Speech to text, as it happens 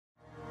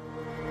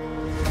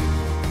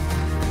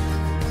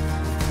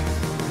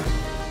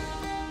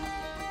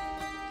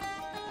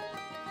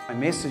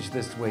message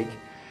this week,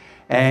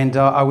 and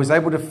I was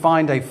able to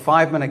find a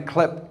 5-minute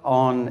clip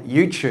on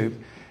YouTube.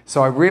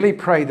 So I really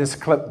pray this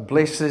clip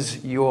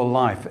blesses your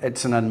life.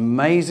 It's an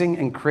amazing,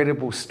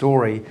 incredible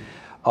story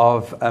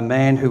of a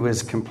man who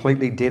is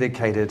completely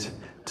dedicated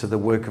to the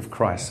work of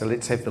Christ. So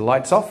let's have the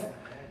lights off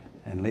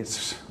and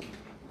let's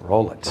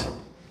roll it.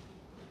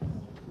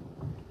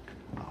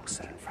 I'll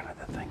sit in front of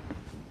the thing.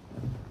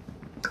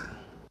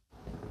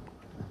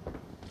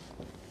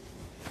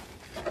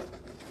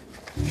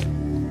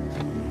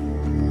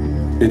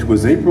 It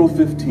was April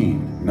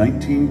 15,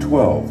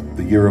 1912,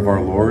 the year of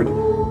our Lord,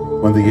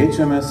 when the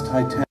HMS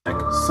Titanic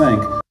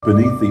sank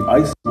beneath the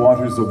icy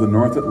waters of the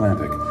North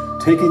Atlantic,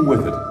 taking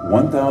with it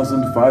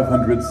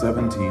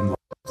 1,517 lives.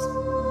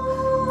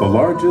 The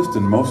largest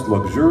and most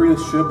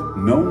luxurious ship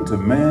known to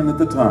man at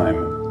the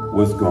time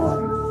was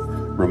gone,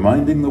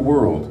 reminding the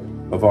world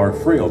of our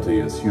frailty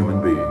as human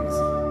beings.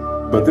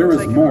 But there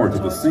is more to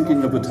the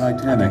sinking of the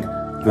Titanic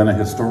than a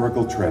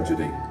historical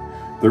tragedy.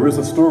 There is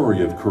a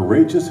story of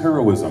courageous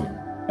heroism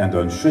and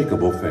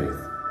unshakable faith.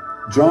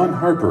 John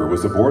Harper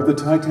was aboard the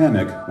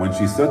Titanic when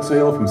she set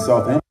sail from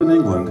Southampton,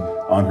 England,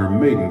 on her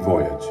maiden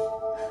voyage.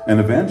 An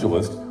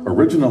evangelist,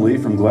 originally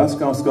from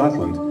Glasgow,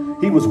 Scotland,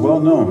 he was well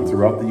known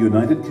throughout the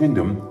United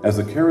Kingdom as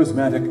a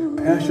charismatic,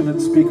 passionate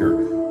speaker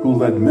who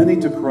led many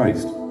to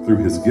Christ through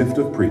his gift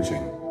of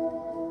preaching.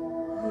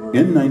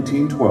 In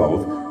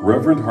 1912,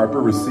 Reverend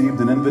Harper received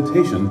an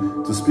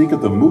invitation to speak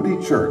at the Moody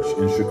Church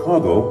in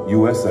Chicago,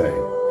 USA.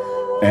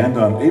 And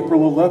on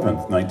April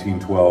 11,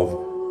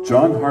 1912,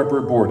 John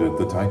Harper boarded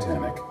the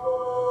Titanic.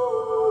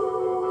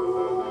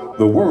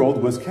 The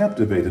world was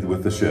captivated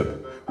with the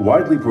ship.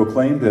 Widely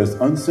proclaimed as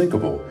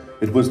unsinkable,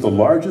 it was the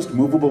largest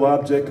movable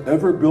object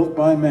ever built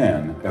by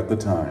man at the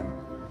time.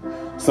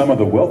 Some of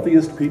the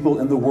wealthiest people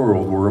in the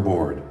world were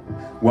aboard.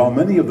 While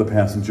many of the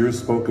passengers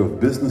spoke of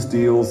business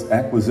deals,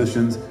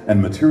 acquisitions, and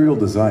material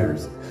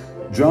desires,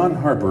 John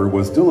Harper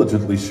was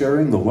diligently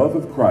sharing the love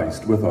of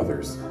Christ with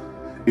others.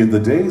 In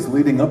the days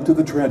leading up to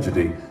the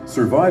tragedy,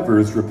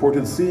 survivors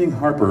reported seeing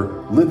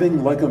Harper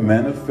living like a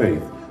man of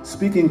faith,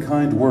 speaking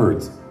kind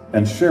words,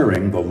 and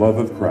sharing the love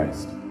of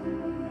Christ.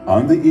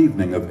 On the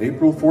evening of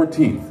April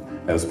 14th,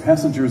 as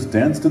passengers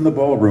danced in the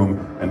ballroom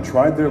and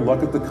tried their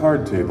luck at the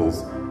card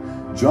tables,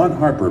 John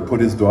Harper put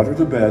his daughter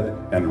to bed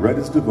and read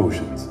his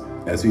devotions,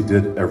 as he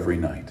did every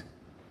night.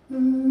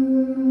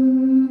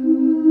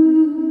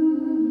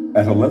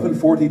 At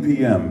 11:40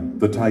 p.m.,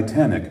 the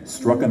Titanic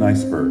struck an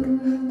iceberg.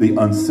 The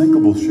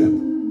unsinkable ship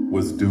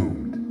was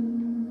doomed.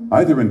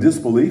 Either in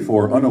disbelief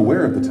or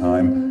unaware at the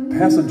time,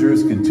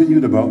 passengers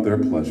continued about their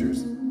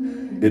pleasures.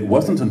 It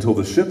wasn't until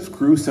the ship's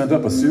crew sent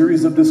up a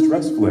series of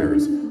distress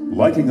flares,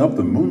 lighting up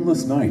the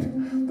moonless night,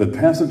 that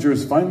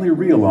passengers finally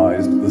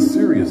realized the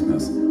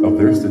seriousness of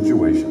their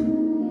situation.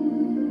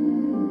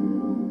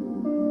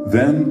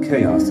 Then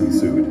chaos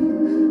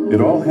ensued.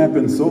 It all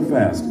happened so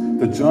fast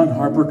that John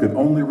Harper could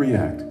only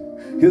react.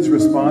 His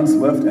response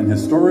left an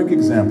historic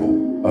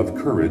example of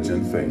courage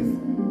and faith.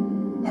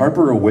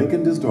 Harper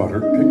awakened his daughter,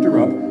 picked her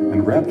up,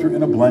 and wrapped her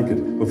in a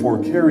blanket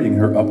before carrying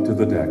her up to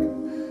the deck.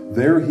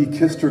 There he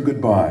kissed her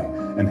goodbye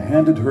and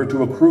handed her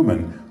to a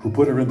crewman who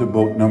put her into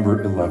boat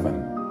number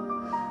 11.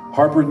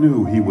 Harper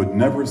knew he would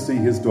never see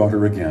his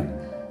daughter again,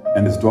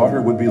 and his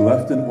daughter would be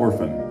left an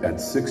orphan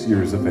at 6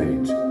 years of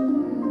age.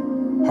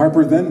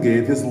 Harper then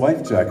gave his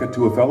life jacket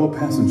to a fellow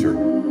passenger,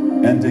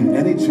 ending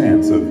any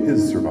chance of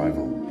his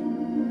survival.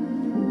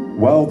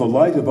 While the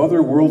light of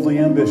other worldly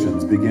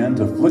ambitions began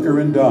to flicker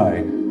and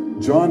die,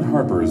 John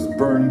Harper's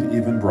burned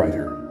even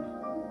brighter.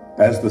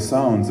 As the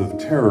sounds of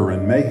terror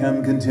and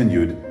mayhem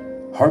continued,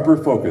 Harper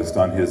focused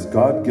on his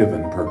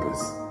God-given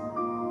purpose.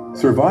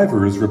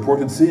 Survivors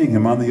reported seeing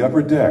him on the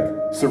upper deck,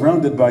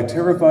 surrounded by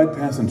terrified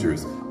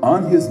passengers,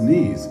 on his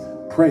knees,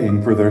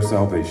 praying for their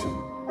salvation.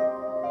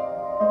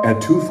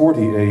 At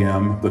 2:40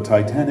 a.m., the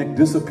Titanic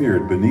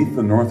disappeared beneath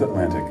the North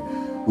Atlantic,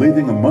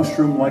 leaving a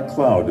mushroom-like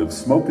cloud of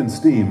smoke and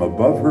steam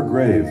above her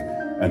grave,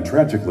 and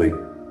tragically,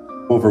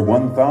 over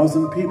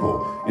 1,000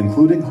 people,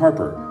 including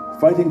Harper,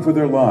 fighting for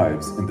their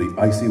lives in the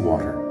icy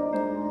water.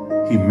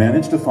 He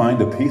managed to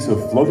find a piece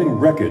of floating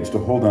wreckage to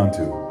hold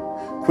onto.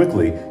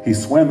 Quickly, he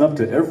swam up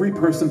to every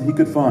person he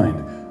could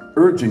find,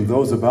 urging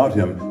those about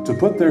him to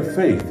put their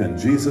faith in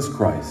Jesus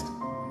Christ.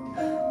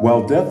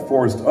 While death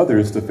forced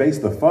others to face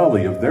the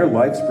folly of their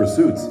life's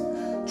pursuits,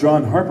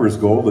 John Harper's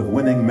goal of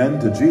winning men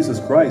to Jesus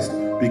Christ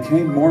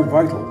became more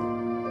vital.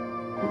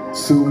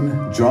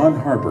 Soon, John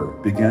Harper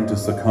began to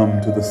succumb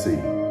to the sea.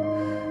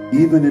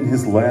 Even in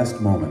his last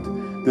moment,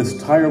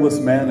 this tireless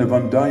man of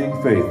undying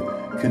faith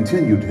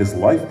continued his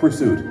life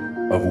pursuit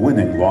of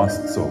winning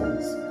lost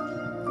souls.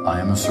 I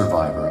am a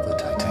survivor of the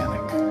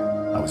Titanic.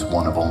 I was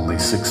one of only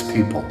 6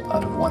 people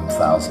out of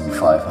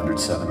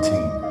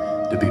 1,517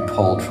 to be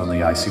pulled from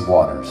the icy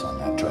waters on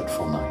that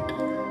dreadful night.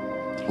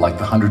 Like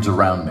the hundreds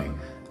around me,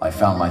 I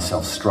found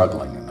myself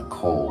struggling in the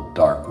cold,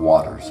 dark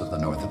waters of the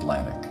North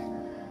Atlantic.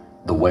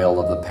 The wail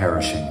of the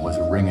perishing was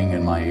ringing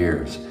in my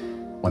ears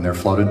when there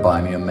floated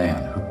by me a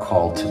man who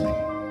called to me,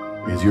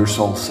 "Is your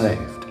soul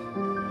saved?"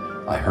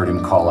 I heard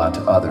him call out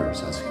to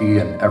others as he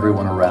and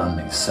everyone around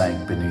me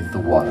sank beneath the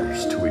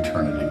waters to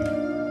eternity.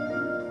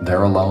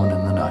 There alone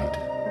in the night,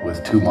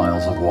 with 2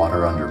 miles of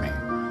water under me,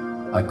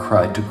 I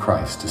cried to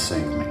Christ to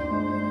save me.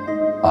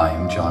 I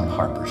am John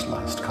Harper's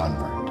last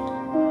convert.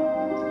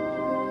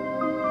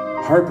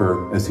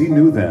 Harper, as he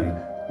knew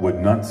then, would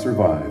not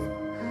survive.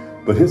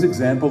 But his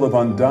example of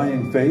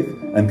undying faith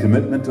and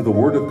commitment to the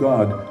Word of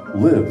God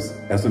lives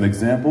as an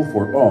example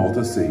for all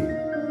to see.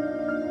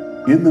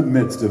 In the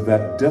midst of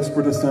that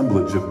desperate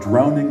assemblage of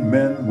drowning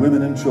men,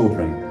 women, and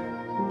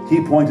children, he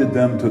pointed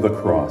them to the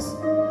cross,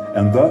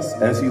 and thus,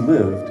 as he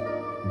lived,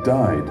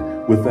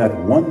 died with that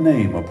one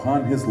name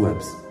upon his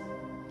lips,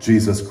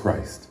 Jesus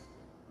Christ.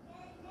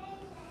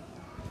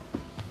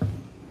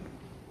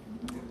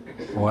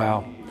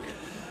 Wow.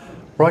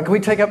 Right, can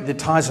we take up the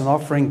tithes and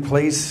offering,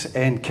 please?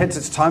 And kids,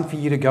 it's time for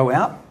you to go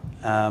out.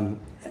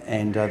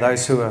 And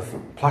those who are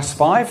plus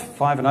five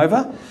and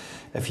over,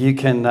 if you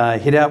can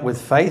head out with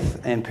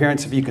Faith. And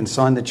parents, if you can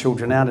sign the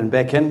children out and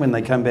back in when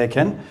they come back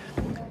in.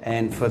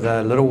 And for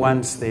the little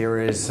ones, there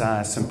is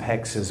some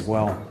packs as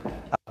well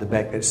up the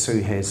back that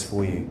Sue has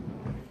for you.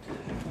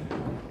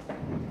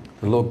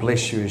 The Lord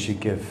bless you as you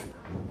give.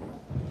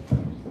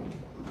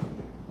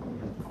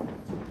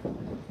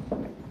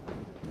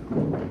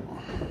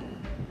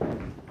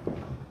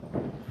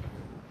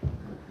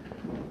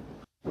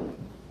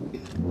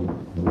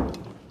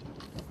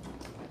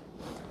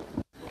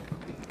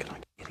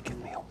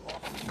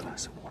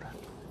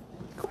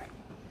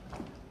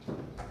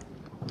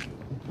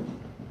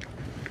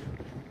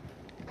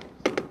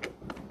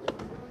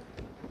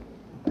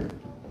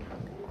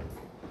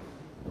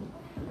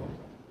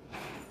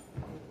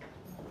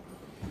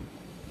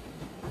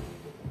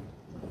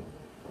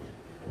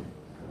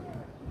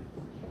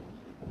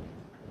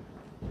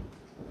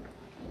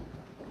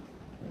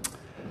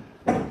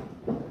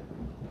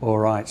 All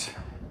right.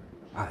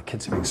 Wow, the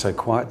kids are being so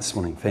quiet this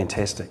morning.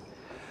 Fantastic.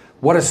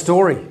 What a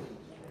story.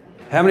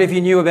 How many of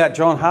you knew about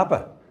John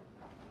Harper?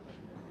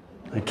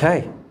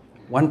 Okay,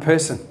 one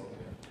person.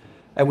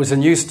 It was a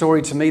new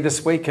story to me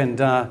this week, and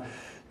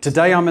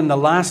today I'm in the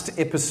last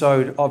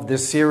episode of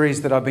this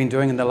series that I've been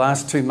doing in the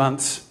last 2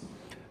 months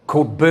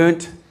called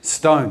Burnt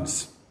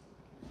Stones.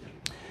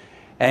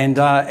 And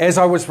as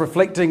I was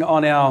reflecting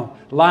on our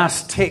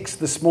last text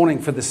this morning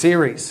for the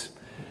series,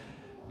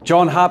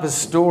 John Harper's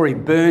story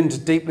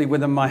burned deeply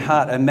within my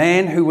heart. A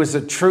man who was a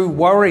true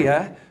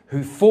warrior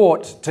who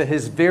fought to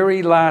his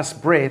very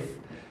last breath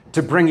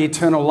to bring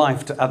eternal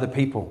life to other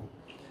people.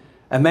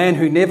 A man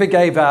who never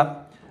gave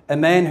up, a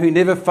man who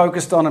never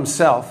focused on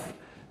himself,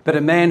 but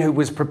a man who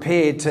was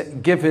prepared to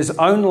give his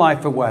own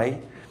life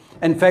away.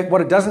 In fact,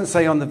 what it doesn't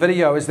say on the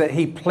video is that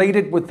he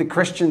pleaded with the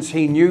Christians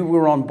he knew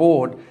were on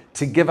board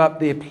to give up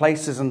their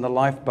places in the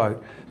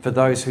lifeboat for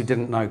those who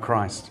didn't know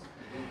Christ.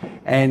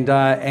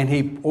 And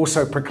he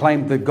also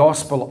proclaimed the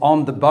gospel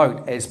on the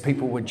boat as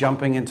people were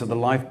jumping into the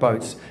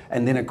lifeboats.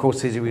 And then, of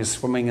course, as he was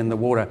swimming in the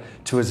water,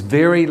 to his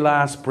very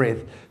last breath,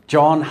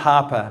 John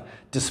Harper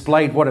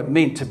displayed what it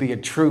meant to be a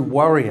true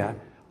warrior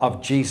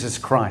of Jesus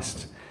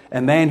Christ.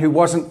 A man who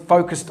wasn't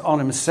focused on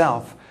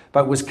himself,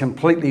 but was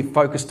completely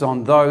focused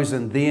on those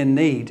in their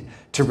need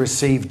to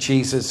receive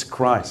Jesus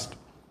Christ.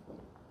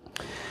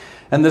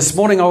 And this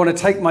morning, I want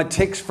to take my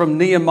text from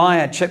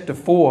Nehemiah chapter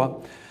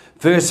 4,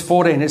 Verse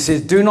 14, it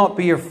says, "Do not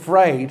be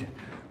afraid,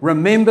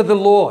 remember the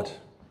Lord.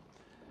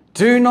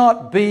 Do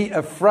not be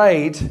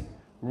afraid,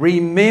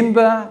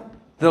 remember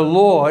the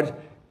Lord,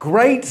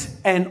 great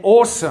and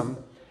awesome,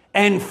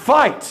 and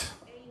fight."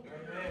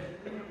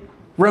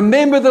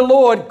 Remember the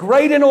Lord,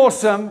 great and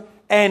awesome,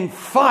 and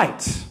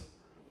fight.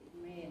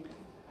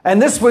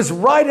 And this was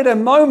right at a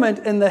moment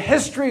in the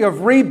history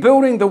of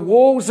rebuilding the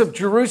walls of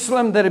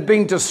Jerusalem that had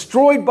been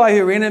destroyed by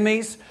her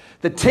enemies.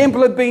 The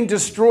temple had been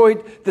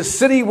destroyed. The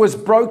city was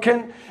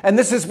broken. And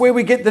this is where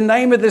we get the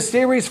name of the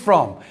series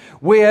from,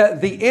 where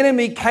the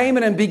enemy came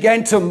in and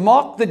began to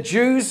mock the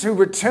Jews who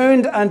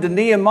returned under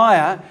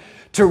Nehemiah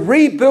to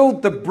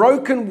rebuild the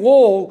broken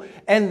wall.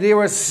 And there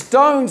were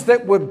stones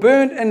that were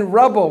burnt in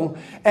rubble.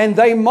 And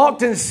they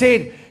mocked and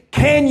said,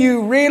 "Can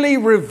you really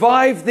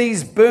revive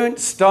these burnt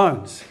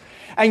stones?"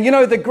 And you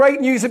know, the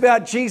great news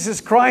about Jesus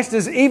Christ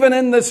is even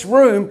in this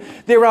room,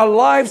 there are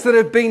lives that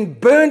have been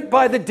burnt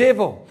by the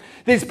devil.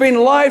 There's been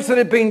lives that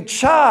have been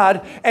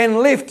charred and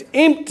left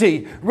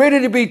empty, ready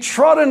to be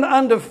trodden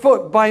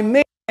underfoot by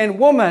men and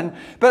women,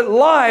 but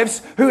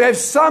lives who have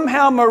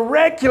somehow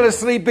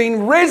miraculously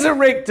been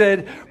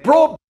resurrected,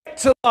 brought back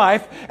to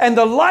life, and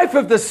the life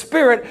of the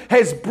Spirit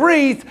has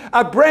breathed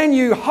a brand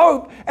new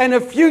hope and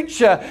a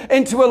future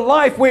into a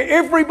life where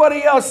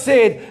everybody else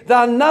said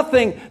they're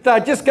nothing, they're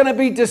just going to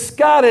be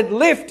discarded,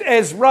 left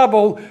as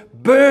rubble,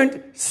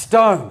 burnt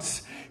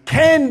stones.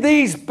 Can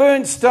these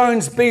burnt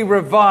stones be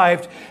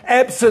revived?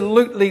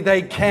 Absolutely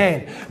they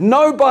can.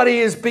 Nobody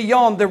is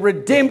beyond the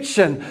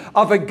redemption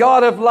of a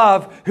God of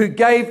love who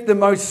gave the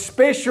most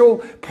special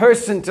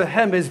person to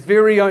him, his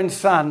very own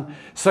son,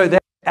 so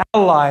that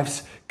our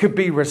lives could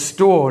be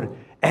restored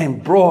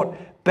and brought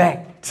back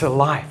back to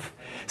life.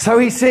 So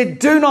he said,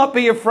 do not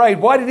be afraid.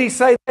 Why did he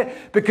say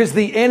that? Because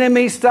the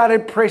enemy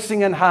started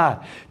pressing in hard.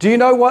 Do you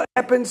know what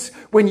happens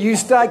when you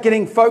start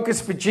getting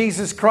focused for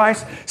Jesus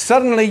Christ?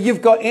 Suddenly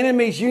you've got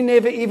enemies you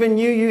never even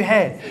knew you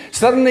had.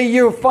 Suddenly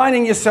you're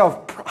finding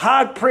yourself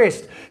hard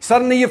pressed.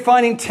 Suddenly you're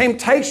finding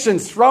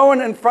temptations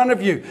thrown in front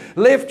of you,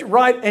 left,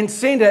 right, and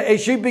center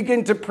as you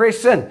begin to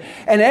press in.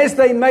 And as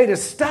they made a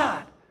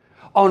start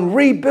on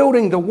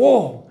rebuilding the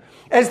wall,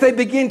 as they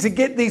begin to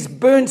get these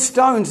burnt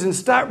stones and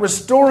start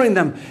restoring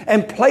them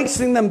and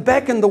placing them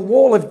back in the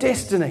wall of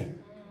destiny.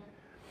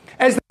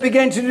 As they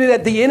began to do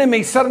that, the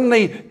enemy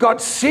suddenly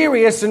got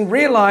serious and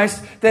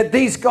realized that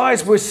these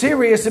guys were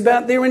serious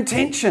about their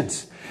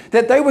intentions,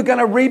 that they were going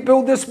to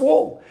rebuild this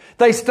wall.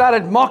 They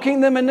started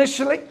mocking them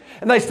initially,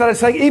 and they started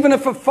saying, even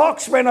if a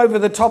fox ran over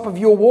the top of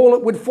your wall,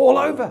 it would fall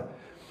over.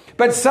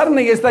 But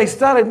suddenly, as they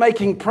started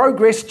making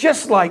progress,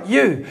 just like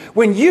you,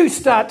 when you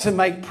start to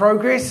make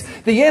progress,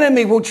 the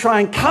enemy will try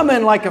and come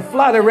in like a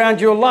flood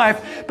around your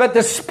life. But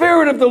the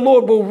Spirit of the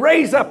Lord will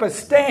raise up a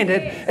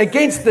standard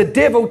against the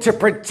devil to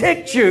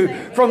protect you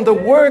from the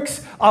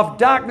works of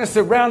darkness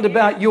around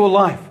about your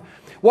life.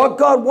 What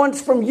God wants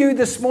from you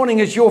this morning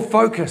is your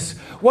focus.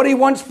 What He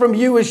wants from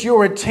you is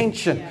your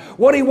attention.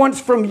 What He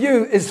wants from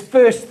you is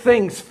first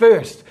things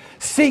first.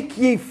 Seek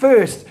ye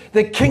first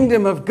the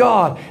kingdom of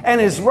God and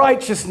His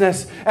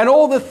righteousness, and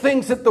all the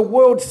things that the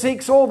world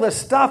seeks, all the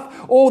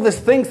stuff, all the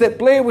things that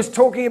Blair was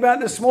talking about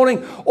this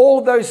morning,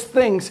 all those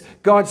things,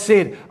 God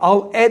said,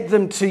 I'll add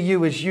them to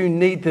you as you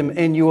need them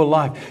in your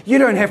life. You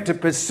don't have to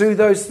pursue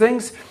those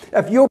things.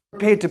 If you're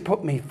prepared to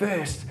put me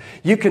first,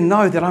 you can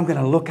know that I'm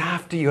going to look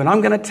after you and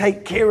I'm going to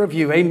take care of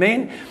you.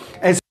 Amen.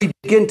 As we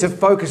begin to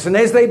focus, and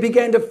as they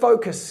began to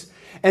focus,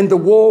 and the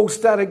wall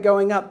started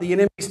going up, the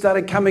enemy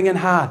started coming in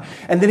hard.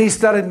 And then he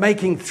started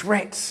making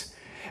threats.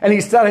 And he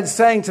started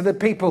saying to the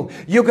people,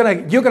 you're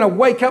going to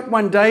wake up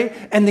one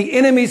day and the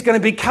enemy's going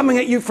to be coming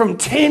at you from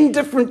 10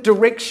 different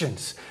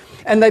directions.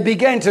 And they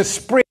began to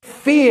spread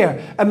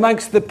fear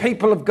amongst the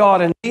people of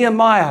God. And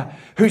Nehemiah,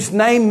 whose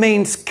name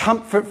means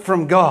comfort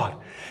from God,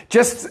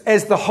 just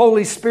as the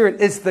Holy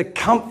Spirit is the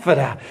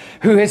comforter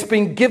who has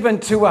been given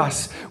to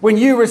us. When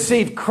you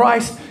receive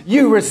Christ,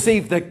 you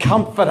receive the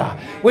comforter.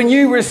 When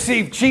you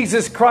receive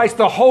Jesus Christ,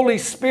 the Holy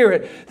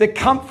Spirit, the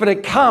comforter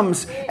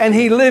comes and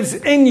He lives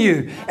in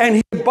you and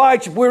He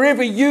abides.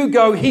 Wherever you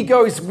go, He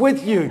goes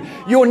with you.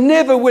 You're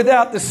never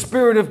without the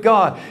Spirit of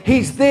God.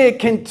 He's there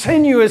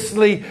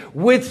continuously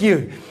with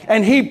you.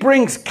 And He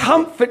brings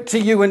comfort to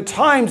you in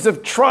times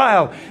of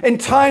trial, in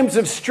times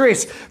of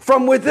stress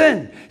from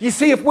within. You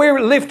see, if we're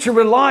left to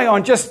rely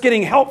on just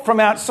getting help from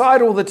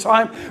outside all the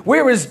time,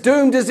 we're as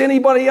doomed as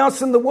anybody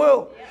else in the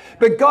world.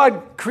 But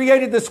God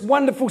created this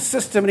wonderful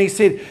system, and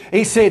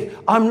He said,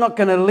 I'm not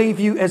going to leave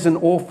you as an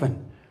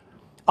orphan.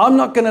 I'm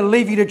not going to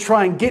leave you to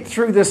try and get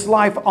through this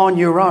life on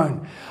your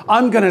own.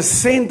 I'm going to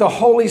send the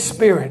Holy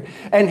Spirit,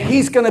 and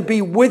He's going to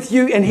be with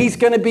you, and He's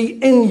going to be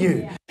in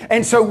you.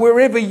 And so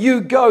wherever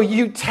you go,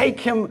 you take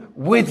Him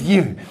with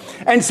you.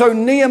 And so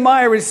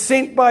Nehemiah is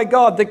sent by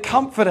God, the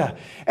comforter,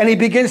 and he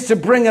begins to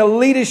bring a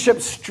leadership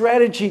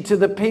strategy to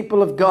the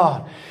people of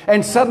God.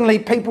 And suddenly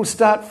people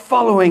start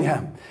following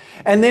him.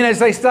 And then as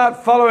they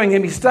start following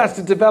him, he starts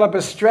to develop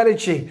a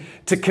strategy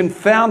to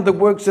confound the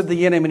works of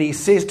the enemy. And he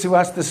says to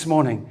us this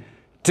morning,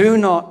 do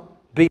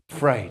not be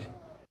afraid.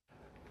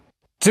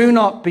 Do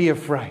not be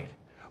afraid.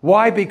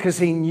 Why? Because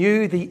he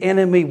knew the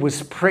enemy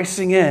was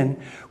pressing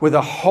in with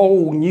a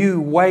whole new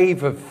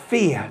wave of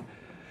fear.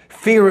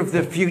 Fear of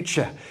the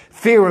future.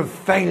 Fear of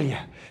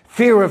failure.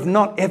 Fear of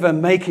not ever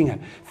making it.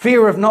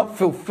 Fear of not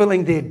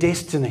fulfilling their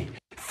destiny.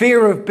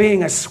 Fear of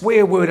being a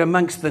swear word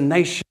amongst the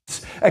nations.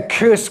 A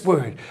curse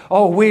word.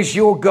 Oh, where's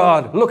your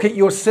God? Look at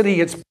your city.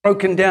 It's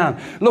broken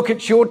down. Look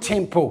at your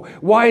temple.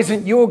 Why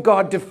isn't your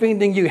God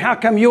defending you? How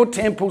come your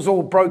temple's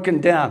all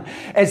broken down?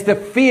 As the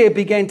fear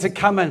began to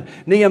come in,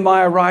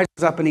 Nehemiah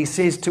rises up and he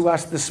says to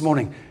us this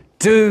morning,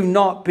 do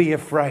not be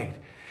afraid.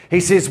 He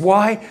says,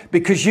 why?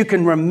 Because you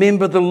can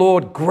remember the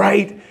Lord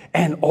great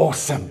and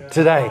awesome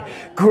today.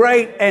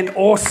 Great and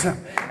awesome.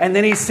 And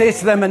then he says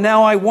to them, and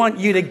now I want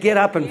you to get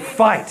up and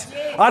fight.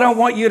 I don't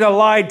want you to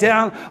lie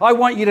down. I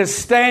want you to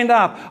stand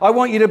up. I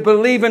want you to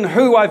believe in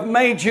who I've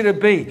made you to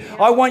be.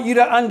 I want you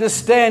to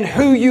understand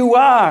who you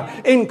are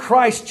in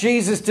Christ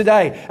Jesus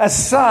today. A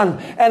son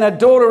and a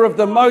daughter of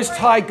the Most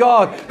High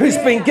God who's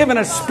been given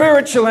a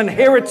spiritual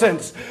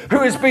inheritance, who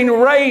has been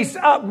raised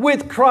up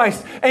with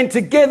Christ, and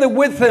together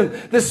with Him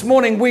this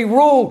morning we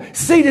rule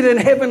seated in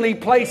heavenly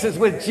places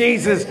with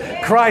Jesus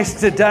Christ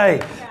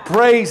today.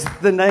 Praise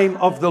the name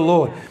of the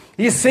Lord.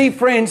 You see,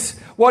 friends,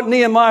 what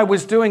Nehemiah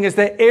was doing is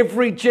that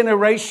every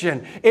generation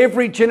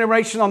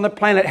on the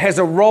planet has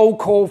a roll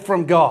call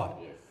from God.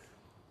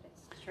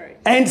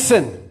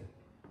 Anson,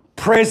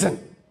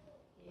 present.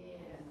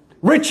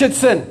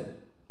 Richardson,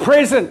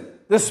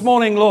 present this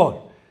morning, Lord.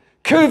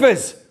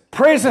 Coovers,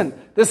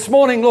 present this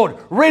morning, Lord.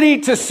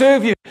 Ready to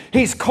serve you.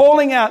 He's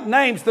calling out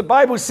names. The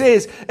Bible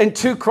says in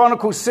 2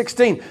 Chronicles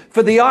 16,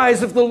 for the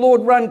eyes of the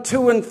Lord run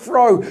to and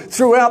fro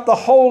throughout the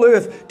whole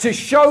earth to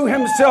show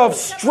himself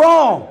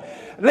strong.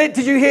 Did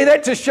you hear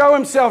that? To show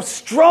himself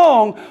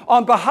strong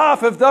on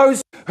behalf of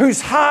those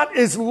whose heart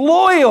is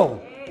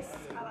loyal.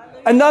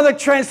 Another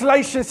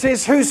translation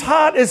says, whose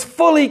heart is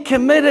fully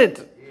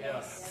committed.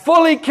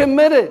 Fully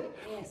committed.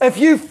 If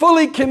you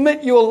fully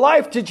commit your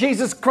life to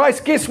Jesus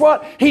Christ, guess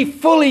what? He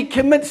fully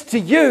commits to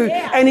you,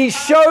 and he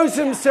shows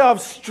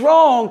himself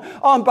strong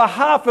on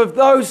behalf of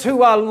those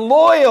who are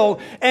loyal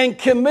and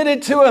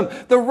committed to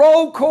him. The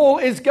roll call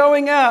is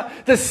going out.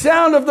 The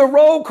sound of the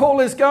roll call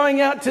is going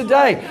out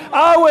today.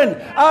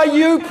 Owen, are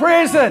you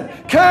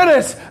present?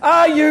 Curtis,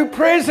 are you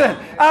present?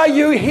 Are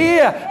you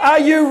here? Are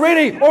you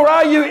ready? Or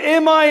are you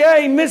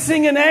MIA,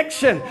 missing in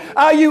action?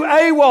 Are you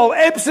AWOL,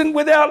 absent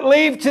without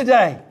leave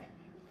today?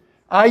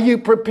 Are you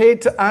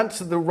prepared to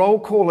answer the roll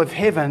call of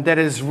heaven that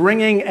is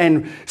ringing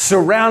and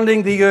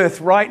surrounding the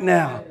earth right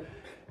now?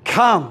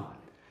 Come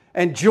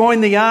and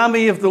join the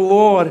army of the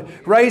Lord.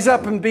 Raise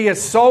up and be a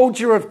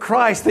soldier of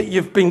Christ that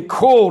you've been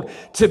called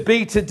to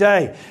be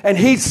today. And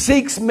he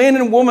seeks men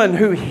and women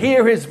who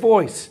hear his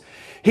voice.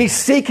 He's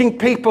seeking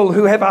people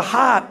who have a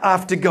heart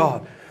after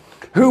God,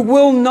 who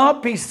will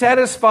not be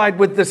satisfied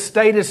with the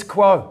status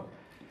quo.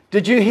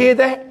 Did you hear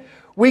that?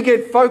 We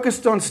get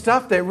focused on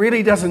stuff that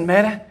really doesn't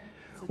matter.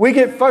 We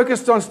get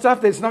focused on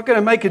stuff that's not going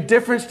to make a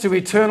difference to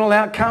eternal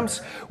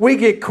outcomes. We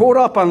get caught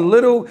up on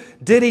little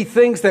ditty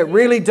things that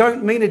really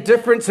don't mean a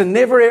difference and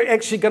never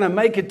actually going to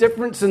make a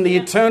difference in the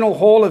eternal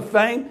hall of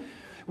fame.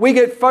 We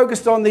get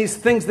focused on these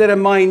things that are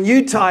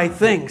minutiae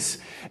things.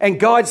 And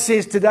God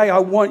says today, I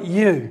want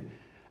you.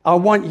 I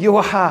want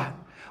your heart.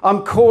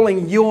 I'm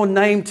calling your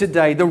name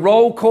today. The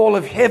roll call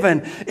of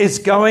heaven is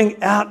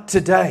going out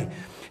today.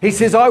 He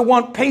says, I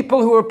want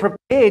people who are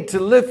prepared to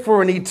live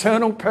for an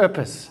eternal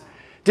purpose.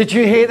 Did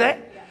you hear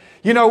that?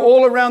 You know,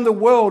 all around the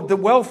world, the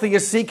wealthy are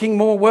seeking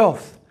more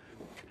wealth.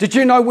 Did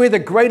you know where the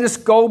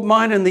greatest gold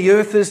mine in the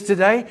earth is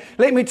today?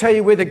 Let me tell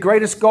you where the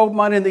greatest gold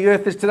mine in the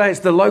earth is today. It's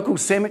the local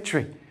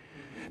cemetery.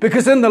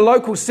 Because in the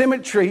local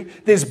cemetery,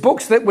 there's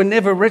books that were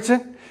never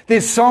written.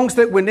 There's songs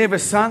that were never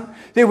sung.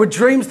 There were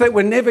dreams that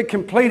were never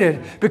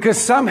completed because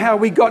somehow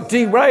we got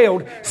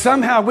derailed.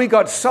 Somehow we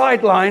got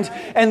sidelined,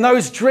 and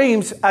those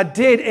dreams are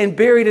dead and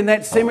buried in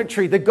that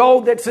cemetery. The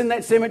gold that's in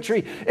that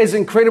cemetery is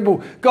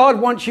incredible.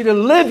 God wants you to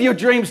live your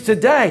dreams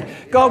today.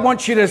 God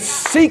wants you to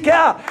seek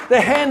out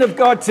the hand of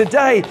God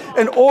today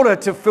in order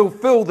to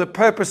fulfill the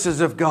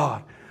purposes of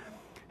God.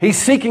 He's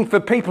seeking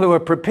for people who are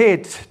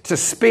prepared to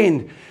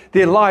spend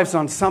their lives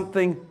on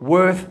something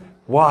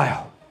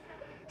worthwhile.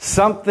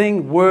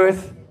 Something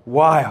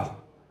worthwhile.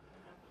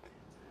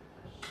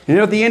 You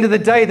know, at the end of the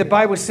day, the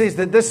Bible says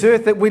that this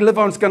earth that we live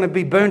on is going to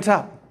be burnt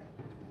up.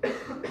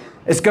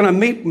 It's going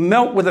to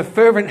melt with a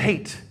fervent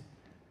heat.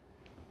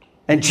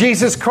 And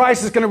Jesus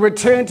Christ is going to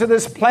return to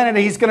this planet.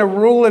 He's going to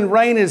rule and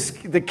reign as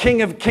the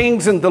King of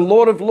Kings and the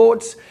Lord of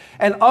Lords.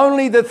 And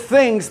only the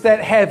things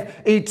that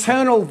have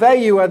eternal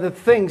value are the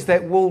things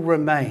that will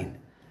remain.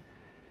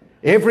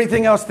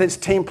 Everything else that's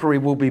temporary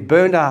will be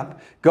burned up,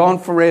 gone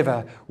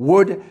forever.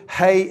 Wood,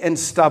 hay, and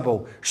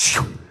stubble.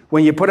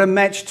 When you put a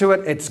match to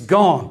it, it's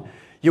gone.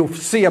 You'll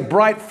see a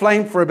bright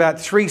flame for about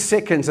 3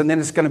 seconds, and then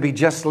it's going to be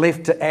just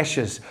left to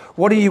ashes.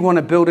 What do you want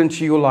to build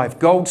into your life?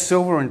 Gold,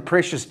 silver, and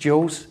precious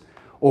jewels?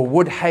 Or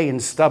wood, hay,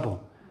 and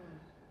stubble?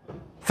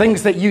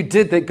 Things that you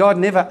did that God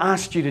never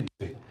asked you to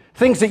do.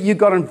 Things that you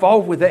got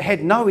involved with that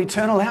had no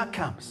eternal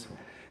outcomes.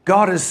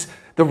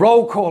 The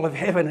roll call of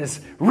heaven is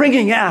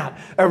ringing out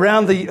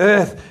around the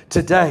earth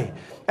today.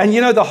 And you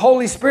know, the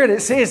Holy Spirit,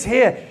 it says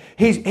here,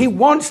 he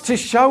wants to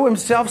show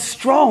himself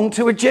strong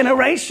to a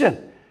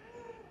generation.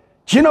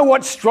 Do you know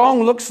what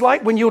strong looks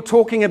like when you're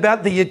talking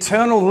about the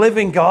eternal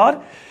living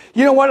God?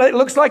 You know what it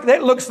looks like?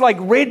 That looks like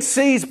Red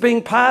Seas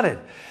being parted.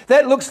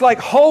 That looks like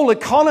whole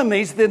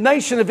economies, the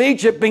nation of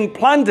Egypt being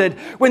plundered.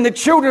 When the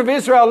children of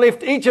Israel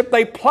left Egypt,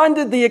 they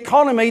plundered the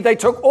economy. They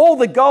took all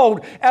the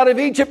gold out of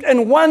Egypt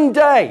in one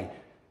day.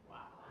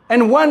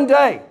 In one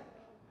day.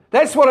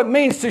 That's what it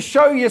means to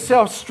show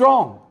yourself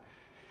strong.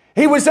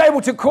 He was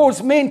able to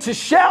cause men to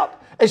shout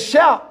a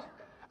shout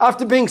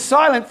after being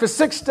silent for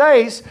 6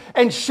 days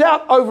and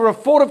shout over a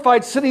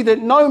fortified city that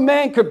no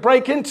man could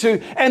break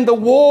into, and the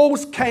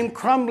walls came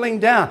crumbling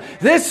down.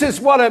 This is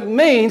what it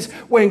means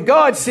when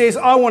God says,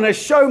 I want to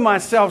show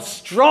myself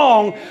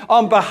strong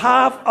on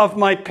behalf of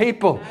my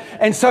people.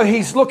 And so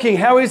he's looking,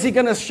 how is he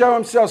going to show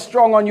himself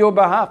strong on your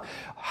behalf?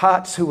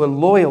 Hearts who are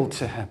loyal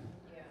to him.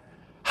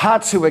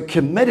 Hearts who are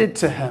committed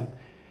to him.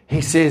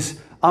 He says,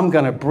 I'm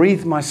going to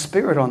breathe my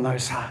spirit on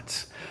those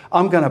hearts.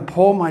 I'm going to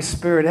pour my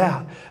spirit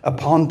out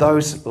upon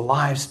those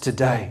lives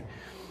today.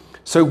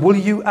 So will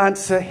you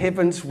answer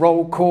heaven's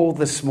roll call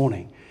this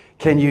morning?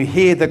 Can you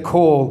hear the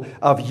call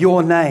of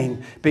your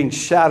name being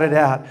shouted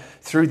out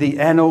through the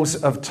annals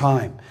of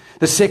time?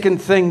 The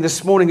second thing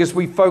this morning as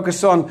we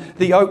focus on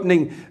the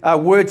opening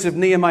words of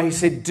Nehemiah, he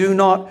said, do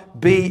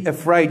not be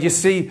afraid. You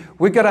see,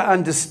 we've got to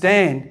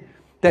understand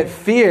that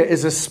fear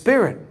is a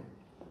spirit.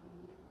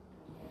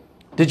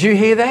 Did you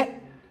hear that?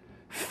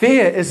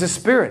 Fear is a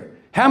spirit.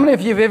 How many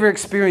of you have ever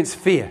experienced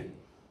fear?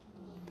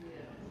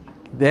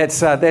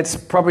 That's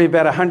probably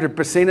about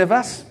 100% of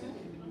us.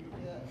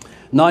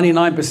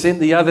 99%,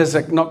 the others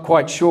are not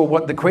quite sure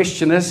what the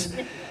question is.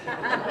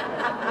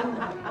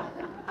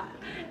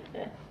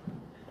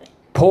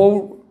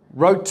 Paul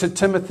wrote to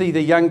Timothy,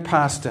 the young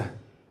pastor.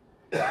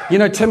 You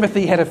know,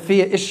 Timothy had a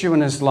fear issue in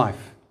his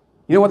life.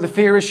 You know what the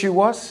fear issue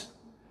was?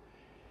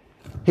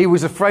 He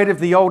was afraid of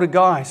the older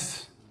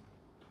guys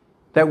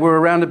that were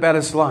around about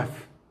his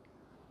life.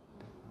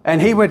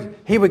 And he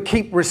would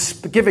keep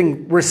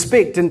giving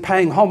respect and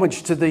paying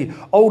homage to the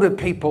older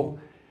people.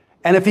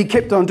 And if he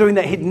kept on doing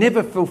that, he'd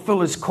never fulfill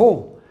his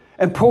call.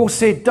 And Paul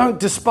said, don't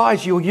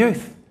despise your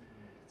youth.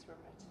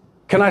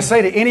 Can I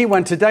say to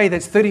anyone today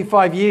that's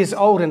 35 years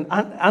old and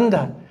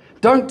under,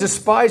 don't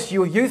despise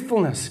your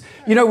youthfulness.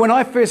 You know, when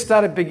I first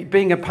started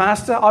being a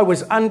pastor, I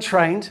was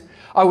untrained.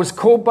 I was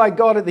called by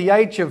God at the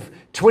age of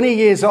 20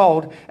 years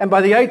old. And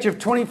by the age of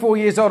 24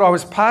 years old, I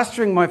was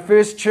pastoring my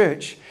first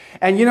church.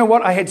 And you know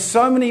what? I had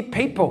so many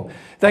people.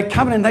 They'd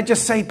come in and they'd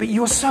just say, but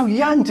you're so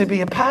young to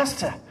be a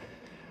pastor.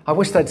 I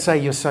wish they'd say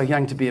you're so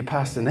young to be a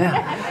pastor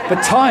now.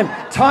 But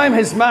time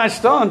has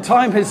marched on.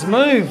 Time has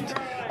moved.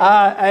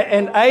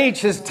 And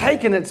age has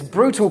taken its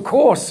brutal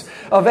course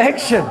of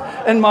action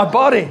in my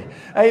body.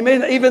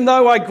 Amen. Even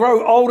though I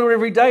grow older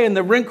every day and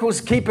the wrinkles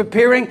keep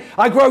appearing,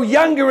 I grow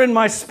younger in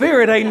my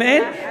spirit.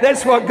 Amen.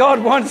 That's what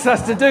God wants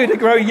us to do, to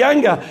grow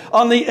younger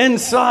on the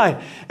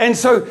inside. And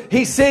so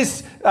he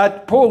says,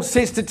 Paul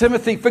says to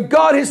Timothy, for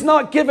God has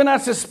not given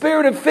us a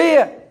spirit of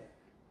fear.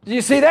 Do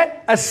you see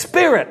that? A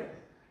spirit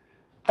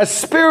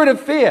of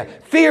fear.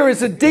 Fear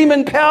is a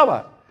demon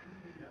power.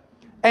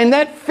 And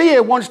that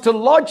fear wants to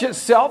lodge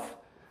itself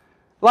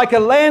like a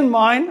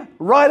landmine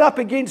right up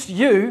against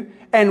you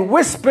and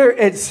whisper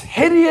its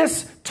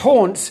hideous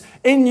taunts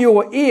in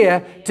your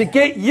ear to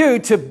get you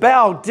to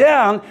bow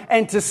down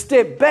and to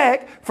step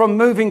back from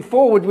moving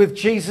forward with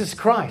Jesus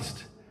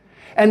Christ.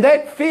 And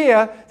that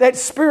fear, that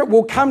spirit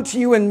will come to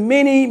you in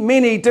many,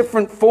 many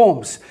different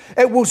forms.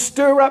 It will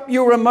stir up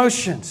your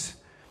emotions.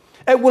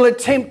 It will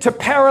attempt to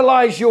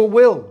paralyze your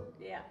will.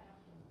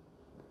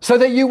 So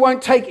that you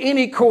won't take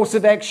any course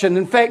of action.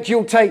 In fact,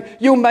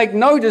 you'll make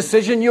no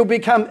decision. You'll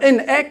become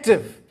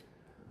inactive.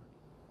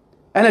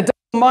 And a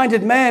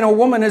double-minded man or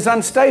woman is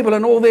unstable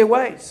in all their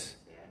ways.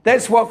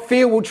 That's what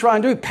fear will try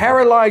and do.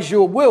 Paralyze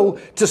your will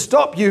to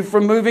stop you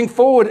from moving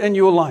forward in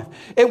your life.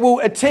 It will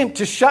attempt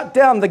to shut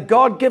down the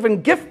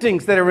God-given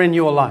giftings that are in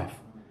your life.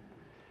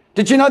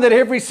 Did you know that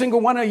every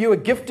single one of you are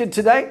gifted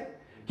today?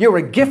 You're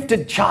a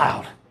gifted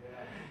child.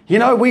 You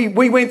know, we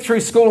went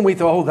through school and we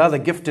thought, oh, they're the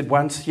gifted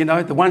ones, you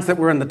know, the ones that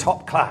were in the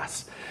top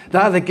class.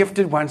 They're the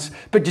gifted ones.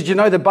 But did you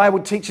know the Bible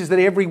teaches that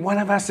every one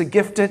of us are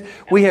gifted?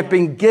 We have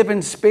been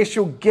given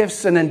special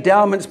gifts and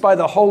endowments by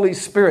the Holy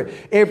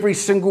Spirit. Every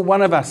single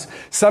one of us.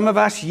 Some of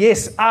us,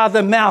 yes, are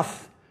the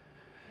mouth.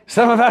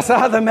 Some of us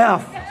are the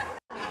mouth.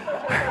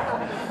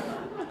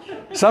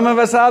 Some of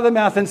us are the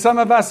mouth and some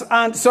of us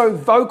aren't so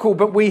vocal,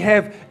 but we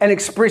have and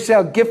express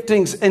our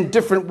giftings in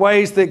different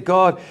ways that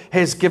God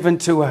has given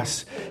to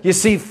us. You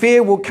see,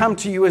 fear will come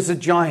to you as a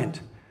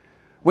giant.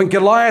 When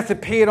Goliath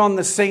appeared on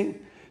the scene,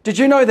 did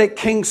you know that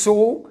King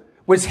Saul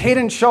was head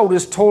and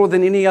shoulders taller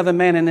than any other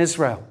man in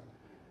Israel?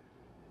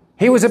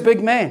 He was a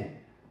big man.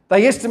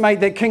 They estimate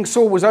that King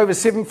Saul was over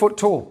 7 foot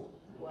tall.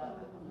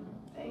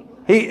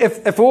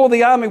 If all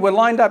the army were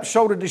lined up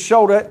shoulder to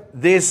shoulder,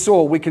 there's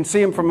Saul. We can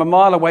see him from a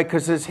mile away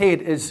because his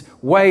head is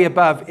way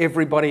above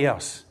everybody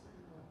else.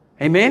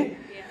 Amen?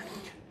 Yeah.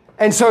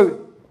 And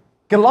so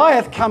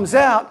Goliath comes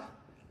out.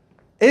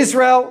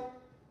 Israel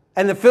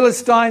and the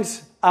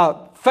Philistines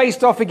are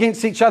faced off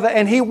against each other,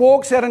 and he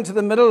walks out into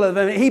the middle of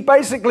them. He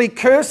basically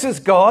curses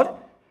God,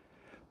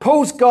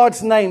 pulls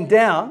God's name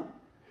down,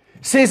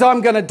 says,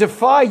 I'm going to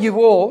defy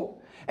you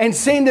all, and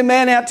send a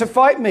man out to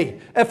fight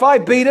me. If I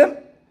beat him,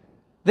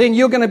 then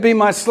you're going to be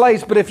my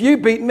slaves. But if you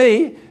beat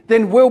me,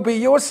 then we'll be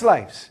your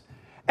slaves.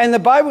 And the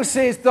Bible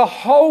says the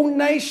whole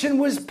nation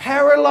was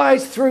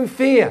paralyzed through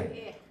fear.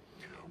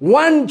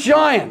 One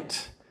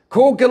giant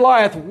called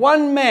Goliath,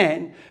 one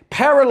man,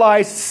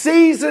 paralyzed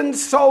seasoned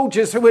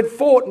soldiers who had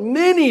fought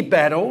many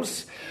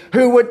battles,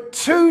 who were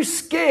too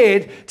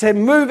scared to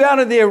move out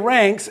of their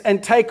ranks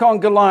and take on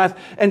Goliath,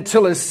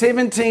 until a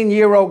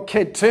 17-year-old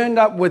kid turned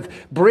up with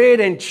bread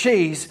and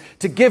cheese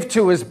to give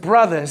to his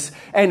brothers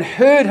and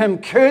heard him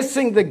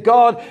cursing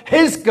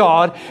his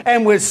God,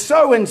 and was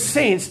so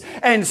incensed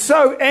and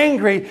so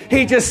angry,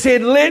 he just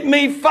said, let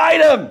me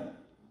fight him.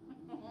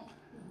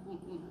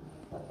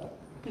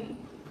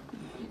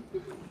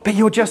 But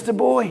you're just a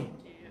boy.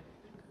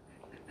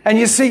 And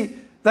you see,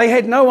 they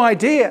had no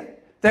idea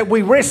that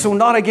we wrestle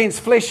not against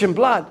flesh and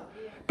blood,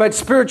 but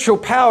spiritual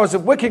powers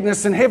of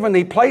wickedness in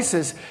heavenly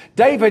places.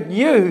 David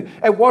knew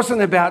it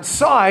wasn't about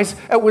size,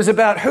 it was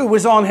about who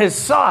was on his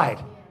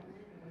side.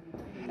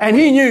 And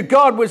he knew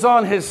God was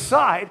on his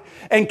side.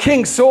 And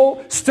King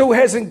Saul still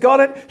hasn't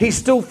got it. He's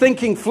still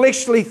thinking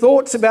fleshly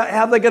thoughts about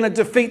how they're going to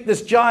defeat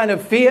this giant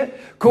of fear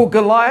called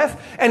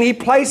Goliath. And he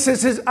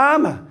places his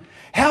armor.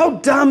 How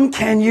dumb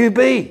can you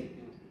be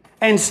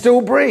and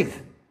still breathe?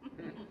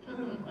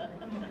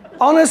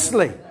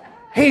 Honestly,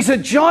 he's a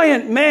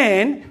giant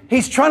man.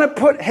 He's trying to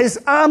put his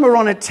armor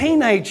on a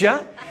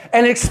teenager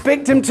and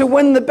expect him to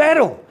win the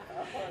battle.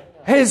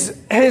 His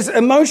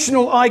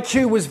emotional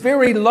IQ was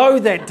very low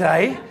that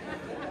day,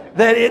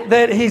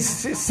 that he's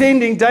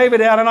sending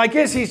David out. And I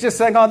guess he's just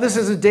saying, oh, this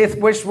is a death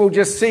wish. We'll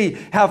just see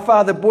how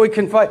far the boy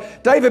can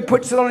fight. David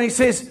puts it on and he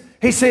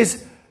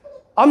says,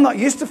 I'm not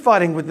used to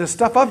fighting with this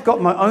stuff. I've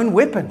got my own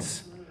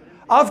weapons.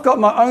 I've got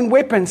my own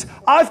weapons.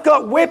 I've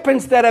got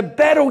weapons that are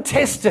battle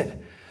tested.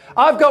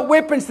 I've got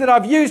weapons that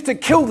I've used to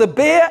kill the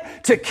bear,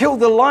 to kill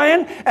the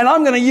lion, and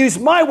I'm going to use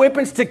my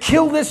weapons to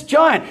kill this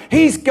giant.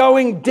 He's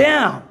going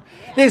down.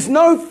 There's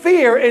no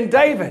fear in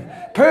David.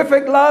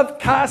 Perfect love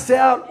casts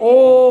out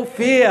all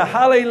fear.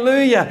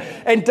 Hallelujah.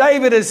 And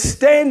David is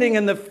standing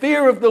in the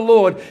fear of the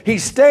Lord.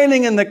 He's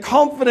standing in the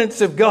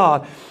confidence of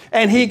God.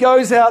 And he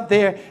goes out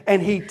there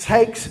and he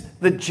takes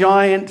the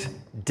giant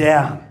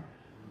down.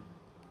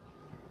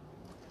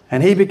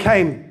 And he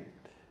became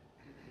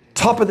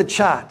top of the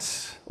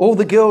charts. All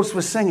the girls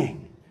were singing.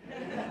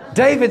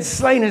 David's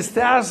slain his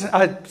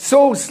thousand,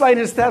 Saul's slain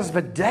his thousands,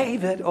 but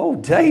David,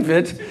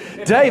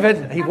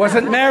 he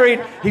wasn't married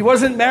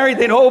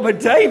then, but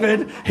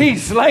David,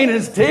 he's slain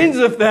his tens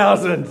of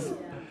thousands.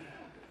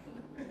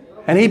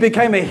 And he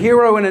became a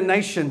hero in a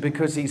nation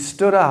because he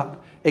stood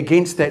up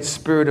against that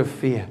spirit of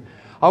fear.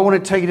 I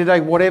want to tell you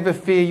today, whatever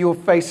fear you're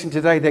facing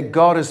today, that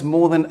God is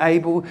more than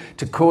able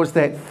to cause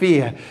that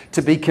fear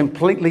to be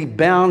completely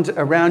bound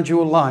around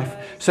your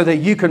life so that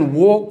you can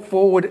walk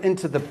forward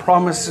into the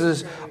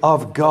promises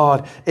of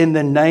God in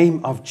the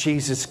name of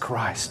Jesus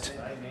Christ.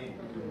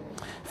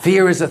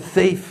 Fear is a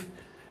thief.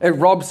 It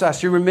robs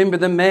us. You remember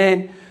the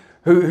man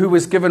who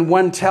was given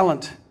 1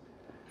 talent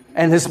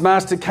and his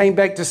master came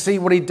back to see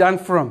what he'd done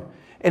for him.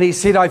 And he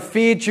said, I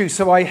feared you,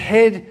 so I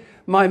hid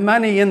my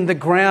money in the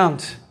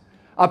ground.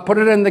 I put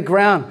it in the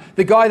ground.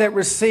 The guy that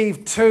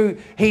received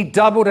 2, he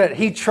doubled it.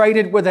 He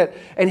traded with it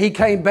and he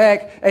came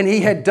back and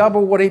he had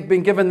double what he'd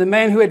been given. The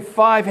man who had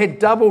 5 had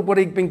doubled what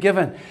he'd been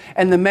given.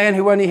 And the man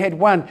who only had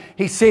 1,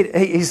 he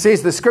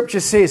says, the scripture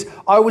says,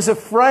 I was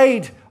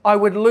afraid I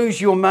would lose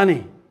your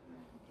money.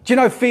 Do you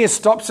know fear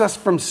stops us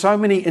from so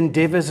many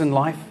endeavours in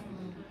life?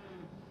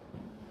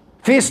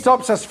 Fear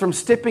stops us from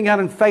stepping out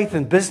in faith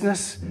in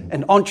business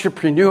and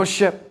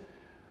entrepreneurship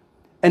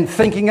and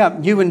thinking up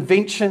new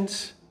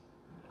inventions.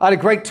 I had a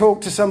great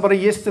talk to somebody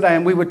yesterday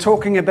and we were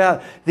talking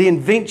about the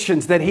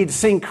inventions that he'd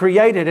seen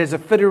created as a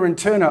fitter and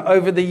turner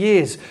over the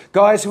years.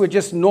 Guys who were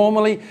just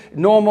normal,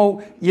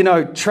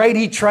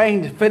 tradie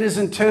trained fitters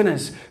and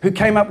turners who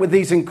came up with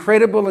these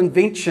incredible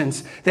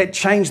inventions that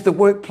changed the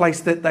workplace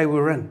that they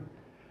were in.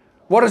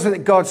 What is it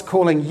that God's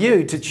calling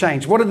you to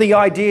change? What are the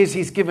ideas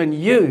he's given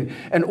you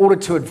in order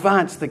to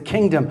advance the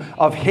kingdom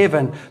of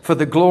heaven for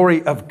the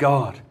glory of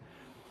God?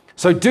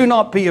 So do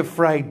not be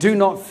afraid. Do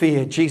not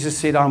fear. Jesus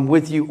said, I'm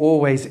with you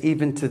always,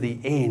 even to the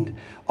end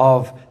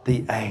of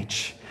the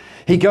age.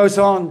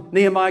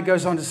 Nehemiah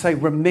goes on to say,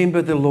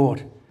 remember the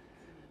Lord.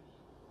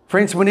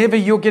 Friends, whenever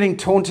you're getting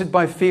taunted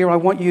by fear, I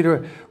want you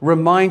to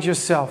remind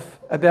yourself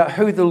about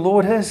who the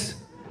Lord is.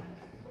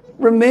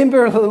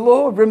 Remember the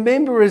Lord.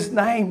 Remember his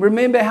name.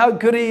 Remember how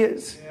good he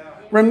is.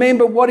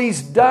 Remember what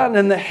he's done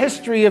in the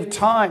history of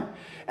time.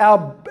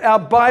 Our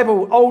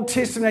Bible, Old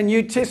Testament and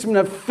New Testament,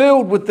 are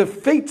filled with the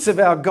feats of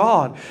our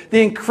God.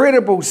 The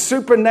incredible,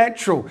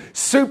 supernatural,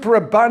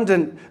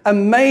 superabundant,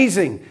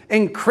 amazing,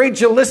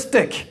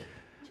 incredulistic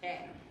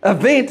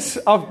events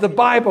of the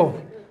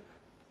Bible.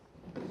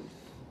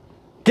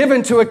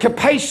 Given to a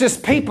capacious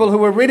people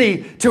who are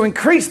ready to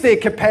increase their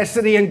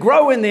capacity and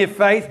grow in their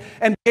faith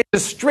and to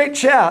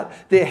stretch out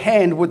their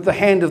hand with the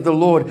hand of the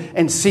Lord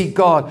and see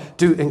God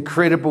do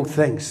incredible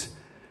things.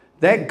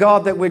 That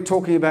God that we're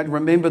talking about,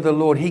 remember the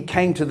Lord, he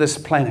came to this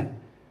planet.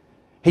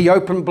 He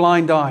opened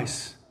blind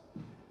eyes.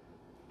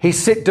 He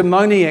set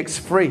demoniacs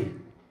free.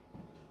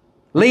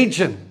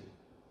 Legion,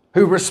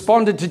 who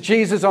responded to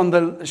Jesus on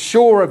the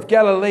shore of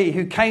Galilee,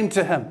 who came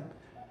to him.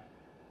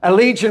 A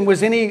legion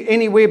was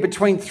anywhere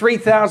between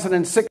 3,000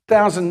 and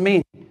 6,000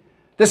 men.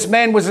 This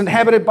man was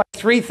inhabited by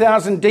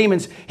 3,000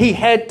 demons. He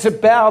had to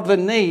bow the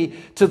knee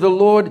to the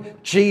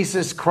Lord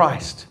Jesus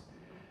Christ.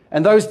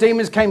 And those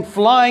demons came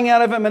flying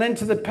out of him and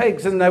into the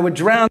pigs, and they were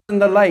drowned in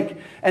the lake.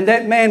 And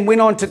that man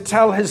went on to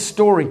tell his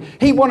story.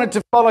 He wanted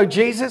to follow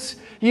Jesus.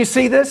 You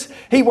see this?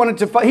 He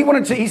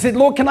said,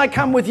 Lord, can I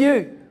come with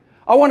you?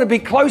 I want to be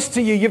close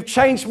to you. You've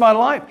changed my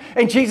life.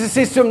 And Jesus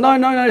says to him,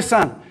 no,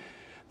 son.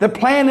 The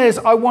plan is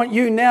I want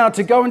you now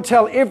to go and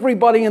tell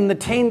everybody in the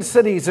 10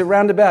 cities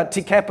around about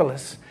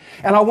Decapolis.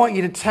 And I want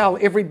you to tell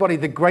everybody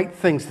the great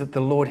things that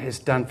the Lord has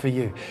done for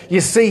you. You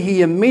see,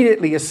 he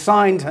immediately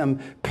assigned him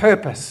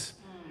purpose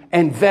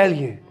and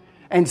value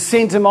and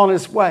sent him on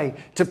his way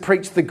to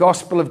preach the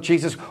gospel of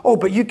Jesus. Oh,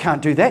 but you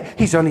can't do that.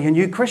 He's only a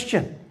new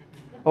Christian.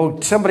 Oh,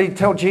 somebody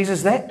tell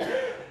Jesus that?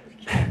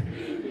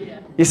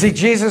 You see,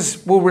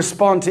 Jesus will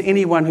respond to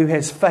anyone who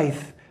has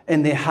faith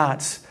in their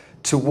hearts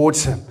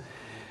towards him.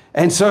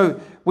 And so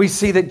we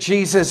see that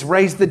Jesus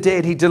raised the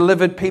dead. He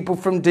delivered people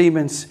from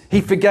demons.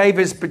 He forgave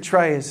his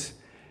betrayers.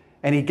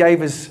 And he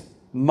gave his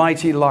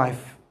mighty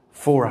life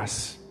for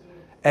us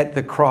at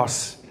the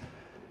cross.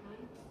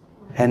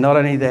 And not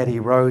only that, he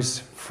rose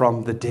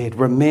from the dead.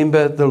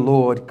 Remember the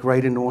Lord,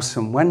 great and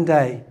awesome. One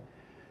day,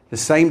 the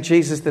same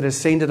Jesus that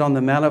ascended on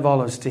the Mount of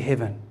Olives to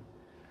heaven,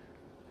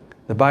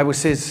 the Bible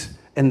says,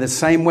 in the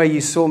same way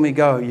you saw me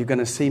go, you're going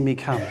to see me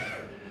come.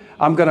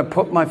 I'm going to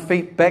put my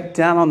feet back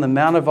down on the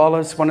Mount of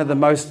Olives,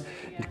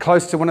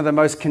 close to one of the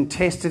most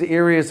contested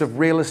areas of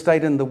real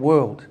estate in the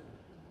world.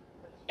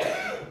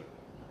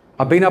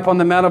 I've been up on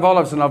the Mount of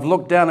Olives and I've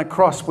looked down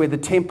across where the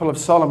Temple of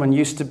Solomon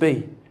used to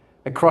be,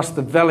 across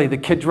the valley, the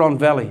Kidron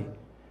Valley,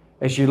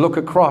 as you look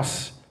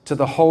across to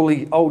the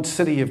holy old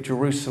city of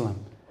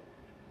Jerusalem.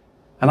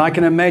 And I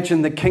can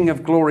imagine the King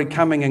of Glory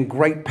coming in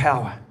great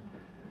power.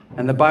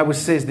 And the Bible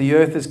says the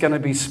earth is going to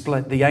be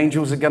split. The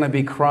angels are going to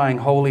be crying,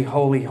 holy,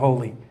 holy,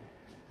 holy.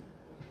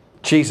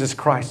 Jesus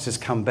Christ has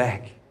come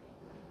back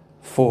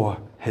for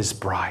his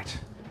bride.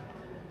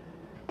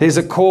 There's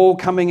a call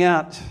coming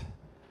out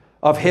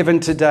of heaven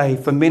today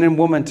for men and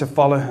women to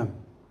follow him.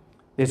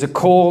 There's a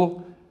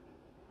call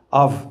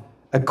of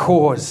a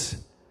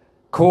cause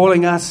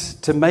calling us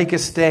to make a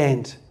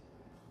stand,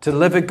 to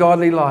live a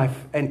godly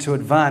life, and to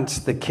advance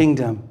the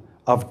kingdom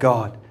of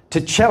God,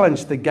 to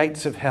challenge the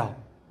gates of hell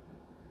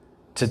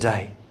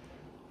today.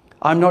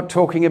 I'm not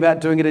talking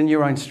about doing it in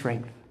your own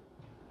strength.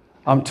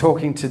 I'm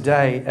talking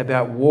today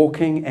about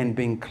walking and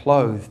being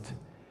clothed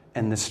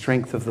in the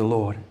strength of the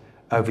Lord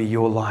over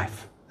your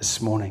life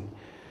this morning.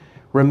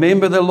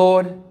 Remember the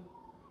Lord,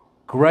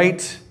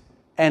 great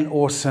and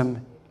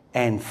awesome,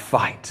 and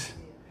fight.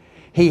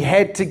 He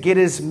had to get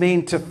his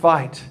men to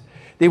fight.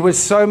 There was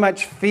so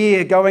much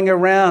fear going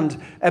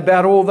around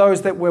about all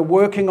those that were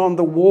working on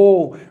the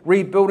wall,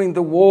 rebuilding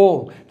the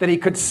wall, that he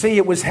could see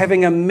it was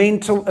having a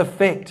mental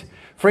effect.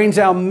 Friends,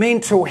 our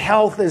mental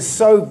health is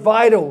so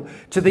vital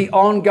to the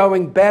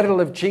ongoing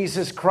battle of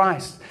Jesus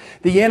Christ.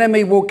 The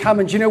enemy will come,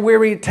 and do you know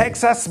where he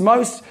attacks us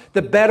most?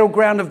 The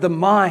battleground of the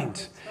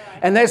mind.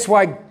 And that's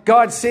why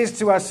God says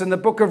to us in the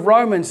book of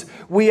Romans,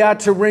 we are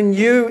to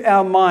renew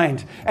our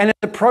mind. And in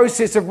the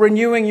process of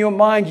renewing your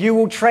mind, you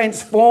will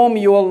transform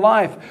your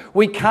life.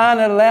 We can't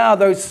allow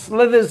those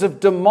slithers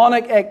of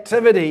demonic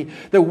activity,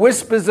 the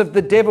whispers of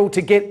the devil,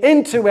 to get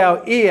into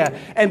our ear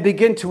and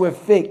begin to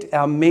affect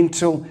our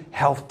mental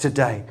health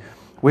today.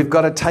 We've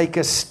got to take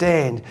a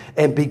stand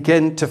and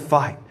begin to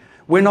fight.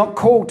 We're not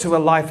called to a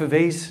life of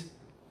ease.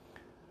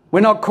 We're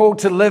not called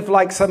to live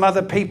like some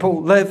other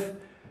people live.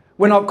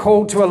 We're not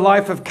called to a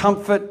life of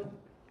comfort.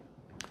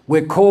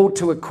 We're called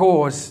to a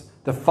cause,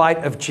 the fight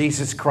of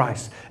Jesus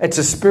Christ. It's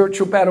a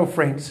spiritual battle,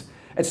 friends.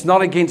 It's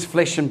not against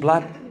flesh and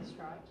blood.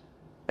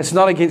 It's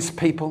not against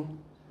people.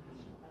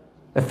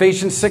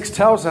 Ephesians 6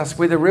 tells us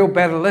where the real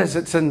battle is.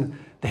 It's in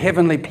the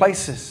heavenly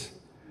places,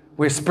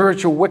 where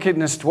spiritual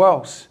wickedness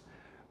dwells,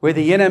 where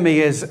the enemy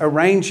is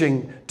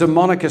arranging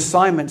demonic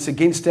assignments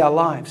against our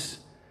lives.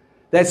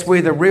 That's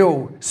where the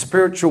real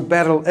spiritual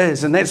battle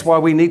is. And that's why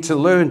we need to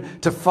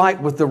learn to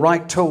fight with the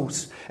right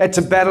tools. It's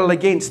a battle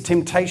against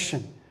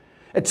temptation.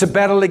 It's a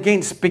battle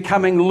against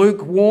becoming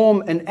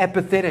lukewarm and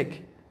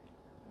apathetic.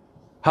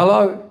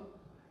 Hello?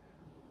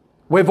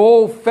 We've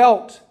all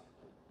felt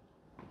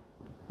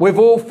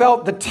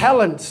the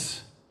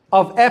talents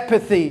of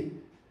apathy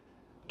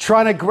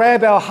trying to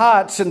grab our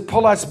hearts and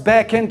pull us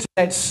back into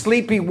that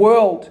sleepy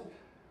world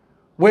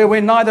where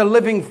we're neither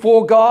living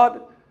for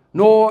God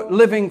nor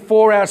living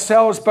for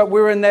ourselves, but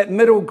we're in that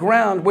middle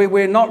ground where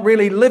we're not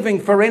really living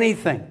for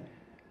anything.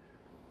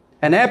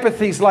 And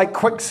apathy's like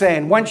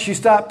quicksand. Once you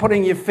start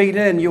putting your feet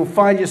in, you'll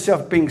find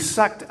yourself being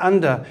sucked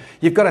under.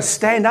 You've got to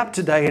stand up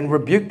today and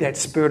rebuke that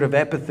spirit of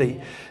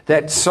apathy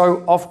that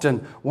so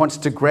often wants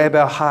to grab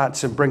our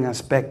hearts and bring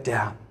us back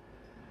down.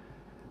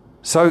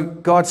 So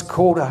God's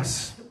called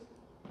us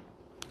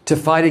to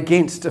fight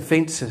against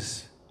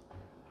offenses,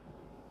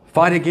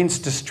 fight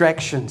against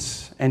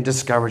distractions and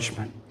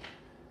discouragement.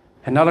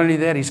 And not only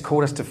that, he's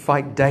called us to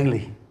fight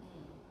daily.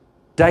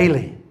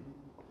 Daily.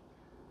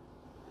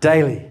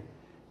 Daily.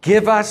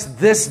 Give us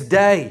this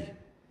day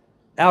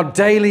our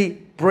daily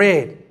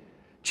bread.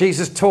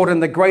 Jesus taught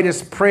in the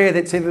greatest prayer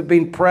that's ever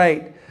been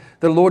prayed,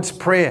 the Lord's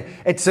Prayer.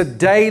 It's a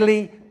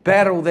daily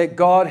battle that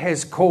God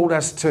has called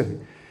us to.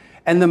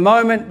 And the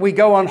moment we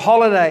go on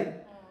holiday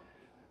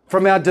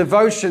from our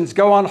devotions,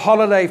 go on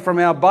holiday from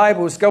our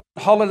Bibles, go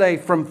on holiday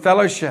from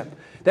fellowship,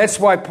 that's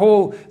why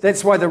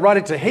the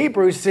writer to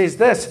Hebrews says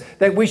this,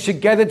 that we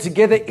should gather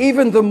together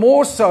even the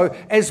more so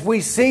as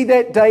we see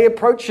that day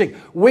approaching.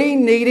 We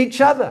need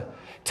each other.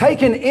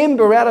 Take an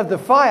ember out of the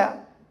fire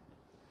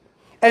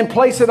and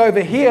place it over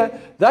here.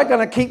 They're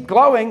going to keep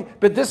glowing,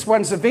 but this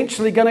one's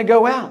eventually going to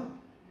go out.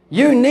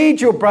 You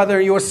need your brother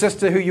or your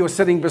sister who you're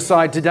sitting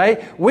beside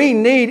today. We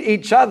need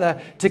each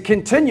other to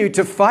continue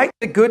to fight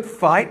the good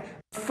fight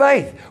of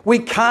faith. We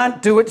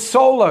can't do it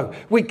solo.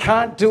 We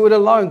can't do it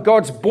alone.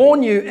 God's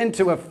born you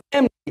into a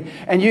family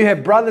And you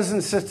have brothers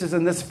and sisters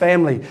in this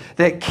family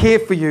that care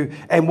for you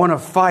and want to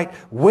fight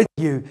with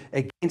you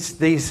against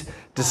these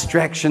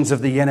distractions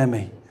of the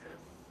enemy.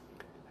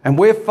 And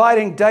we're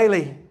fighting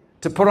daily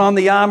to put on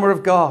the armor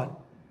of God,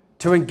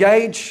 to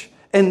engage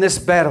in this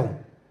battle.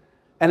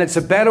 And it's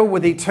a battle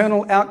with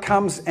eternal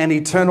outcomes and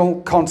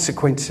eternal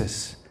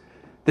consequences.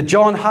 The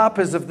John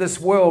Harpers of this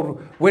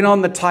world went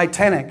on the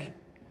Titanic.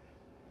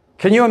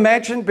 Can you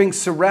imagine being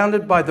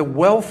surrounded by the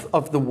wealth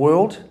of the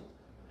world?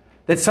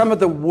 That some of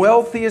the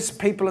wealthiest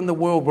people in the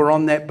world were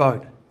on that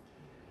boat.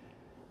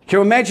 Can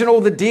you imagine all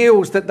the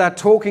deals that they're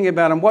talking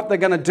about and what they're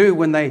going to do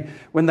when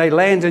they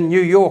land in New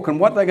York and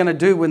what they're going to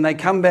do when they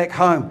come back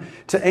home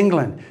to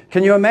England?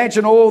 Can you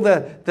imagine all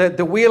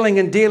the wheeling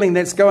and dealing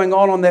that's going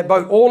on that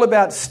boat, all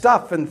about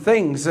stuff and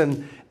things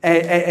and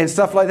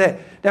stuff like that?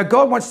 Now,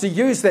 God wants to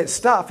use that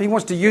stuff. He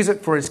wants to use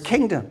it for His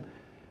kingdom.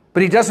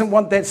 But He doesn't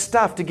want that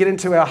stuff to get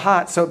into our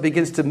hearts so it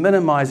begins to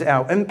minimize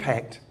our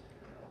impact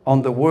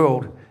on the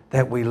world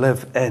that we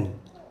live in.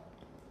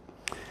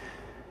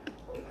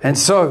 And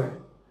so,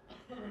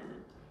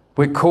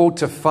 we're called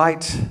to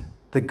fight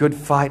the good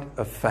fight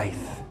of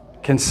faith.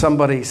 Can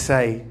somebody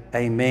say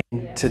amen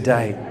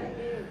today?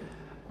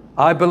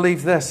 I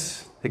believe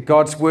this, that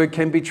God's word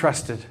can be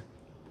trusted.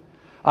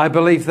 I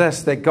believe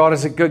this, that God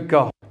is a good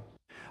God.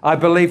 I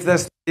believe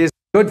this, there's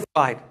a good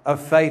fight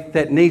of faith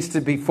that needs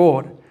to be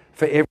fought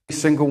for every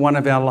single one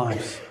of our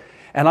lives.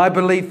 And I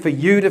believe for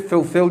you to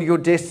fulfill your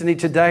destiny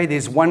today,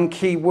 there's one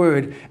key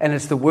word, and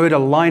it's the word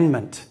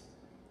alignment.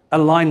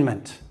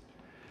 Alignment.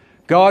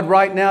 God,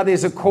 right now,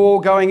 there's a call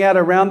going out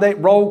around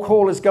that. Roll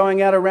call is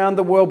going out around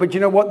the world. But you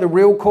know what the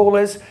real call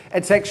is?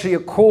 It's actually a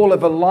call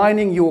of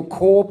aligning your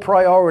core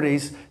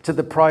priorities to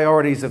the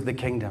priorities of the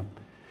kingdom.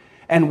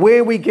 And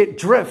where we get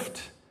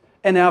drift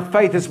in our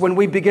faith is when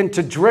we begin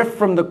to drift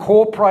from the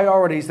core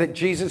priorities that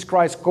Jesus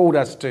Christ called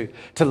us to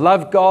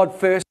love God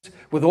first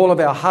with all of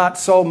our heart,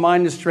 soul,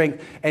 mind, and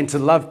strength, and to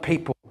love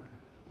people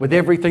with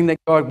everything that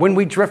God. When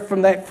we drift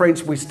from that,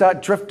 friends, we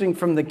start drifting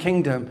from the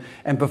kingdom,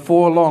 and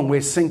before long,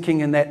 we're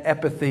sinking in that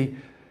apathy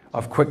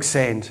of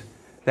quicksand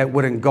that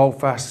would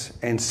engulf us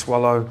and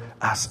swallow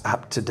us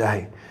up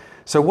today.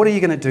 So what are you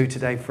going to do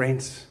today,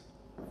 friends?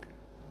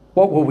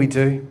 What will we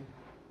do?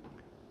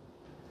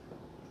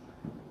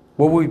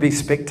 Will we be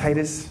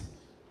spectators,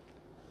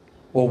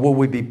 or will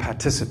we be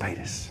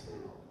participators?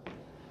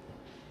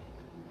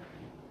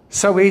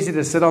 So easy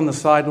to sit on the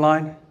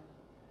sideline,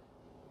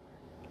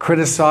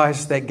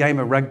 criticize that game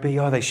of rugby.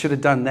 Oh, they should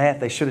have done that.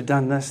 They should have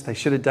done this. They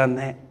should have done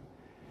that.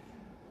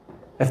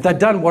 If they'd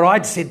done what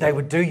I'd said they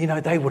would do,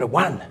 they would have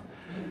won.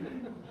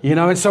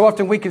 And so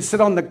often we can sit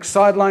on the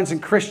sidelines in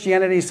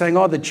Christianity saying,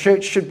 oh, the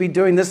church should be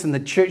doing this and the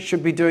church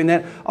should be doing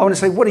that. I want to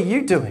say, what are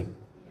you doing?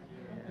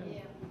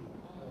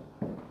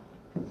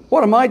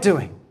 What am I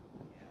doing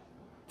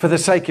for the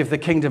sake of the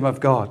kingdom of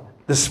God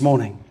this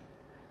morning?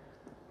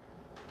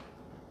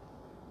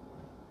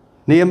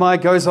 Nehemiah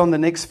goes on the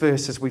next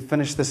verse as we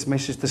finish this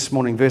message this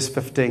morning, verse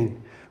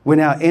 15. When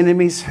our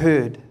enemies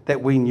heard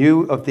that we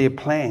knew of their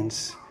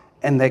plans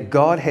and that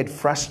God had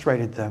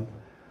frustrated them,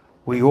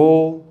 we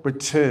all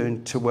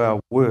returned to our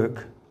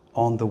work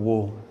on the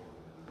wall.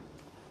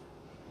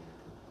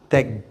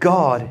 That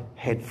God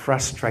had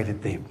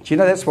frustrated them. Do you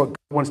know that's what God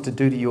wants to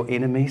do to your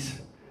enemies?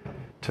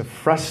 To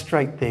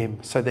frustrate them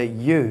so that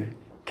you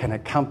can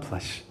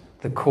accomplish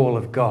the call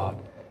of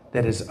God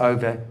that is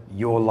over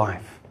your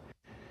life.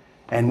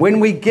 And when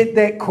we get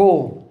that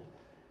call,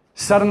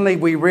 suddenly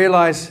we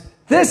realize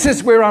this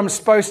is where I'm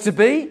supposed to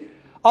be,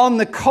 on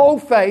the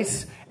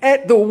coalface,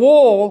 at the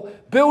wall,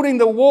 building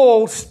the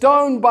wall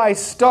stone by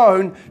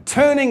stone,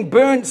 turning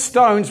burnt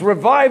stones,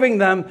 reviving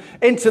them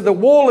into the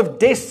wall of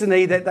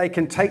destiny that they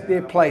can take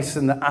their place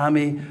in the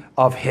army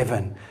of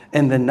heaven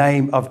in the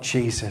name of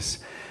Jesus.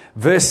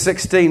 Verse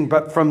 16,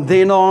 but from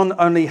then on,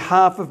 only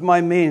half of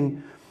my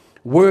men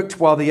worked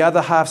while the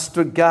other half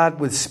stood guard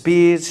with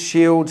spears,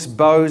 shields,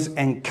 bows,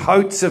 and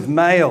coats of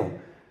mail.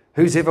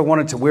 Who's ever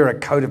wanted to wear a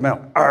coat of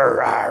mail?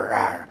 Arr, arr,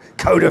 arr.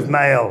 Coat of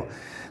mail.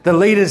 The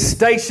leaders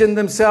stationed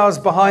themselves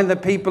behind the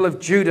people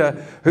of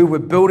Judah who were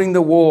building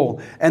the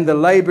wall, and the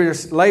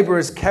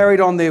laborers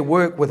carried on their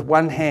work with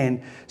one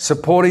hand,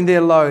 supporting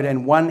their load,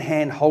 and one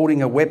hand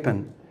holding a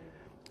weapon.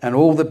 And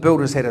all the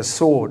builders had a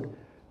sword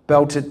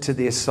belted to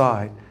their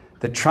side.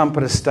 The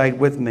trumpeter stayed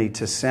with me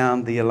to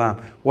sound the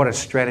alarm. What a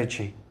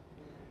strategy.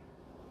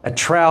 A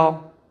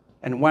trowel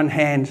in one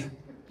hand,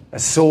 a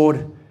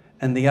sword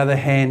in the other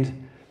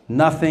hand.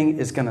 Nothing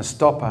is going to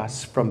stop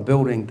us from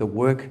building the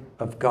work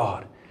of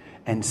God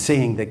and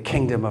seeing the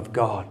kingdom of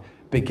God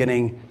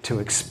beginning to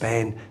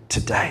expand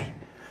today.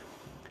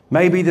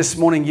 Maybe this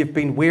morning you've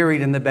been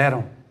wearied in the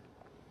battle.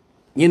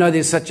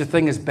 There's such a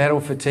thing as battle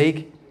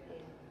fatigue.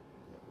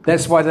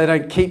 That's why they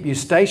don't keep you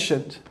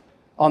stationed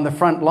on the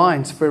front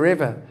lines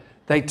forever.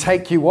 They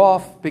take you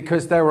off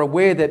because they're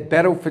aware that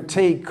battle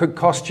fatigue could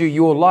cost you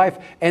your life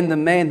and the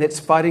man that's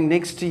fighting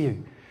next to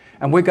you.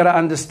 And we've got to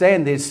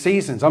understand there's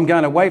seasons. I'm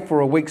going away for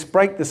a week's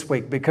break this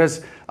week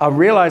because I'm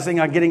realizing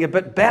I'm getting a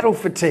bit battle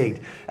fatigued.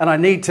 And I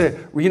need to,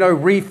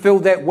 refill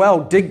that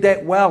well, dig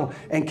that well,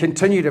 and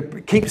continue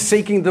to keep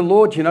seeking the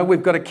Lord.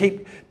 We've got to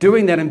keep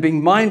doing that and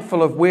being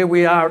mindful of where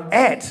we are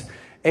at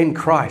in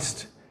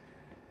Christ.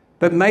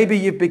 But maybe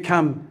you've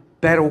become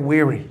battle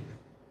weary.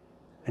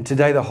 And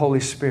today the Holy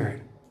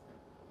Spirit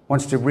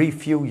wants to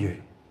refuel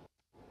you.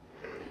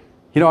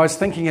 I was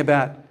thinking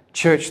about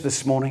church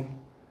this morning.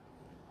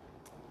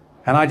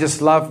 And I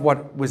just love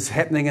what was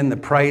happening in the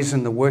praise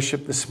and the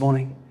worship this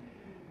morning.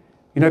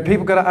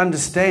 People got to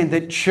understand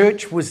that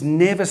church was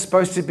never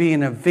supposed to be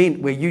an event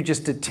where you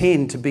just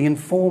attend to be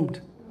informed.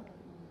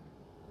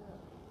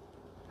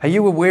 Are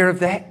you aware of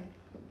that?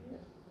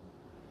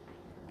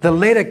 The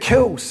letter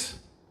kills.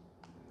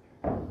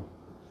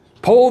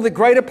 Paul, the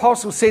great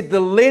apostle, said the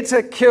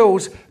letter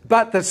kills,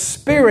 but the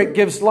Spirit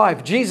gives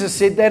life. Jesus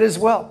said that as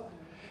well.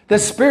 The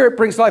Spirit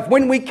brings life.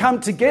 When we come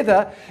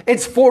together,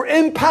 it's for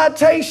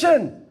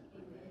impartation.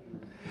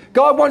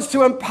 God wants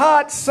to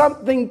impart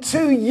something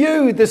to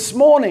you this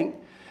morning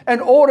in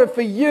order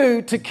for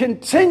you to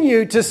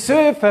continue to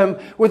serve Him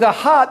with a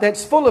heart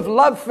that's full of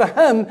love for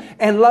Him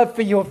and love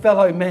for your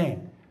fellow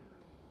man.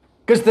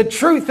 Because the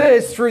truth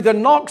is, through the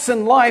knocks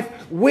in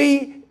life,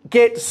 we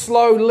get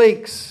slow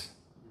leaks.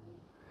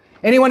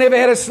 Anyone ever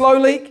had a slow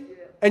leak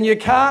in your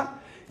car?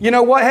 You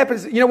know what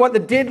happens? You know what the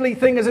deadly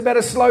thing is about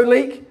a slow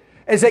leak?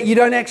 Is that you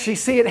don't actually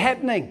see it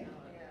happening.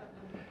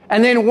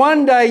 And then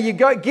one day you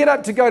get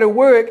up to go to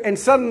work and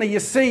suddenly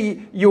you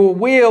see your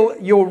wheel,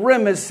 your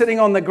rim is sitting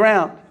on the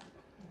ground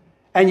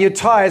and your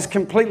tire is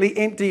completely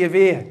empty of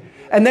air.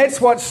 And that's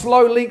what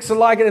slow leaks are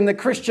like in the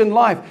Christian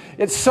life.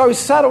 It's so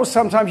subtle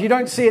sometimes you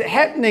don't see it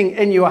happening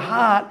in your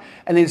heart,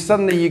 and then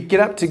suddenly you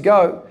get up to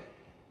go.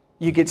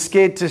 You get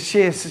scared to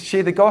share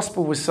the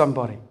gospel with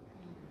somebody.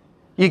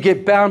 You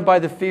get bound by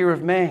the fear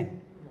of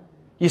man.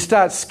 You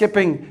start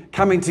skipping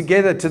coming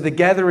together to the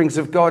gatherings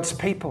of God's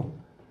people.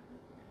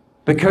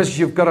 Because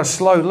you've got a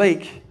slow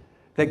leak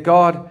that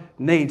God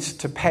needs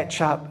to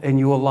patch up in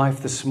your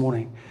life this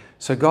morning.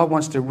 So God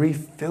wants to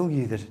refill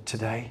you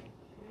today.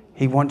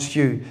 He wants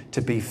you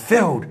to be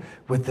filled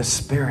with the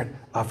Spirit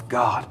of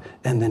God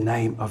in the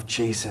name of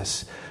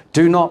Jesus.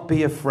 Do not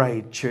be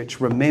afraid, church.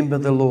 Remember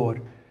the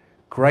Lord,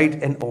 great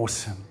and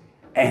awesome,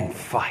 and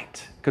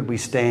fight. Could we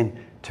stand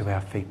to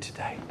our feet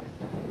today?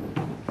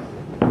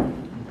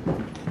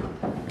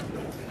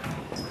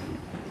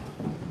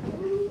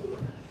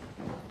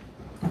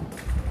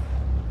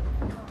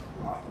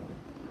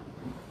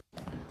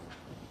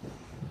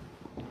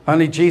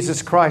 Only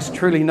Jesus Christ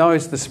truly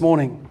knows this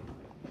morning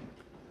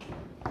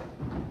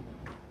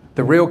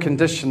the real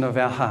condition of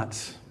our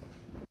hearts.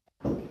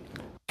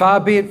 Far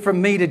be it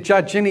from me to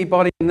judge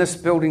anybody in this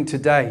building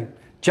today.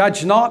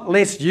 Judge not,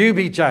 lest you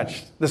be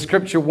judged. The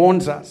scripture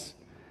warns us.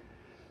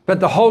 But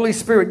the Holy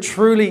Spirit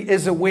truly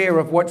is aware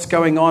of what's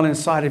going on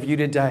inside of you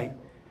today.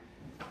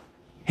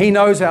 He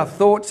knows our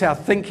thoughts, our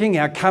thinking,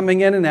 our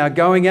coming in and our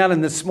going out.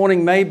 And this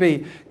morning,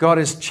 maybe God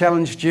has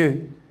challenged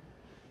you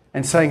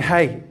and saying,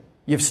 hey,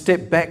 you've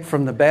stepped back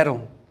from the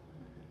battle.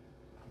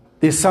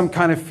 There's some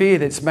kind of fear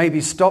that's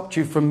maybe stopped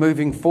you from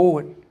moving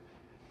forward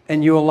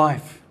in your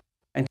life.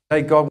 And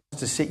today God wants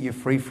to set you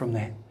free from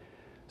that.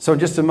 So in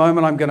just a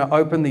moment, I'm going to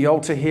open the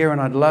altar here, and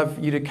I'd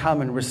love you to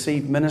come and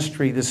receive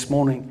ministry this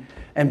morning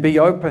and be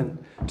open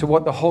to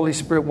what the Holy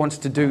Spirit wants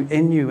to do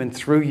in you and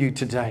through you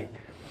today.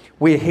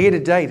 We're here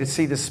today to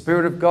see the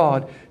Spirit of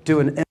God do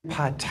an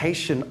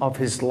impartation of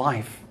His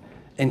life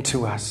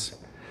into us.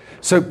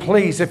 So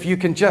please, if you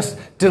can just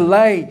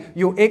delay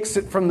your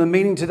exit from the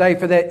meeting today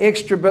for that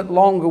extra bit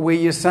longer where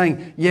you're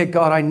saying, yeah,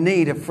 God, I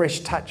need a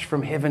fresh touch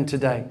from heaven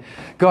today.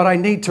 God, I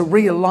need to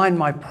realign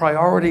my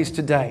priorities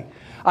today.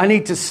 I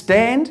need to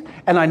stand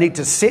and I need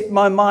to set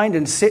my mind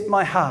and set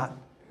my heart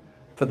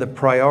for the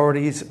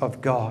priorities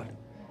of God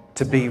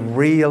to be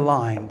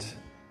realigned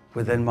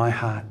within my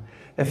heart.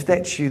 If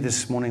that's you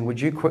this morning,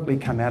 would you quickly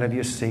come out of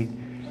your seat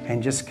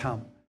and just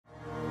come?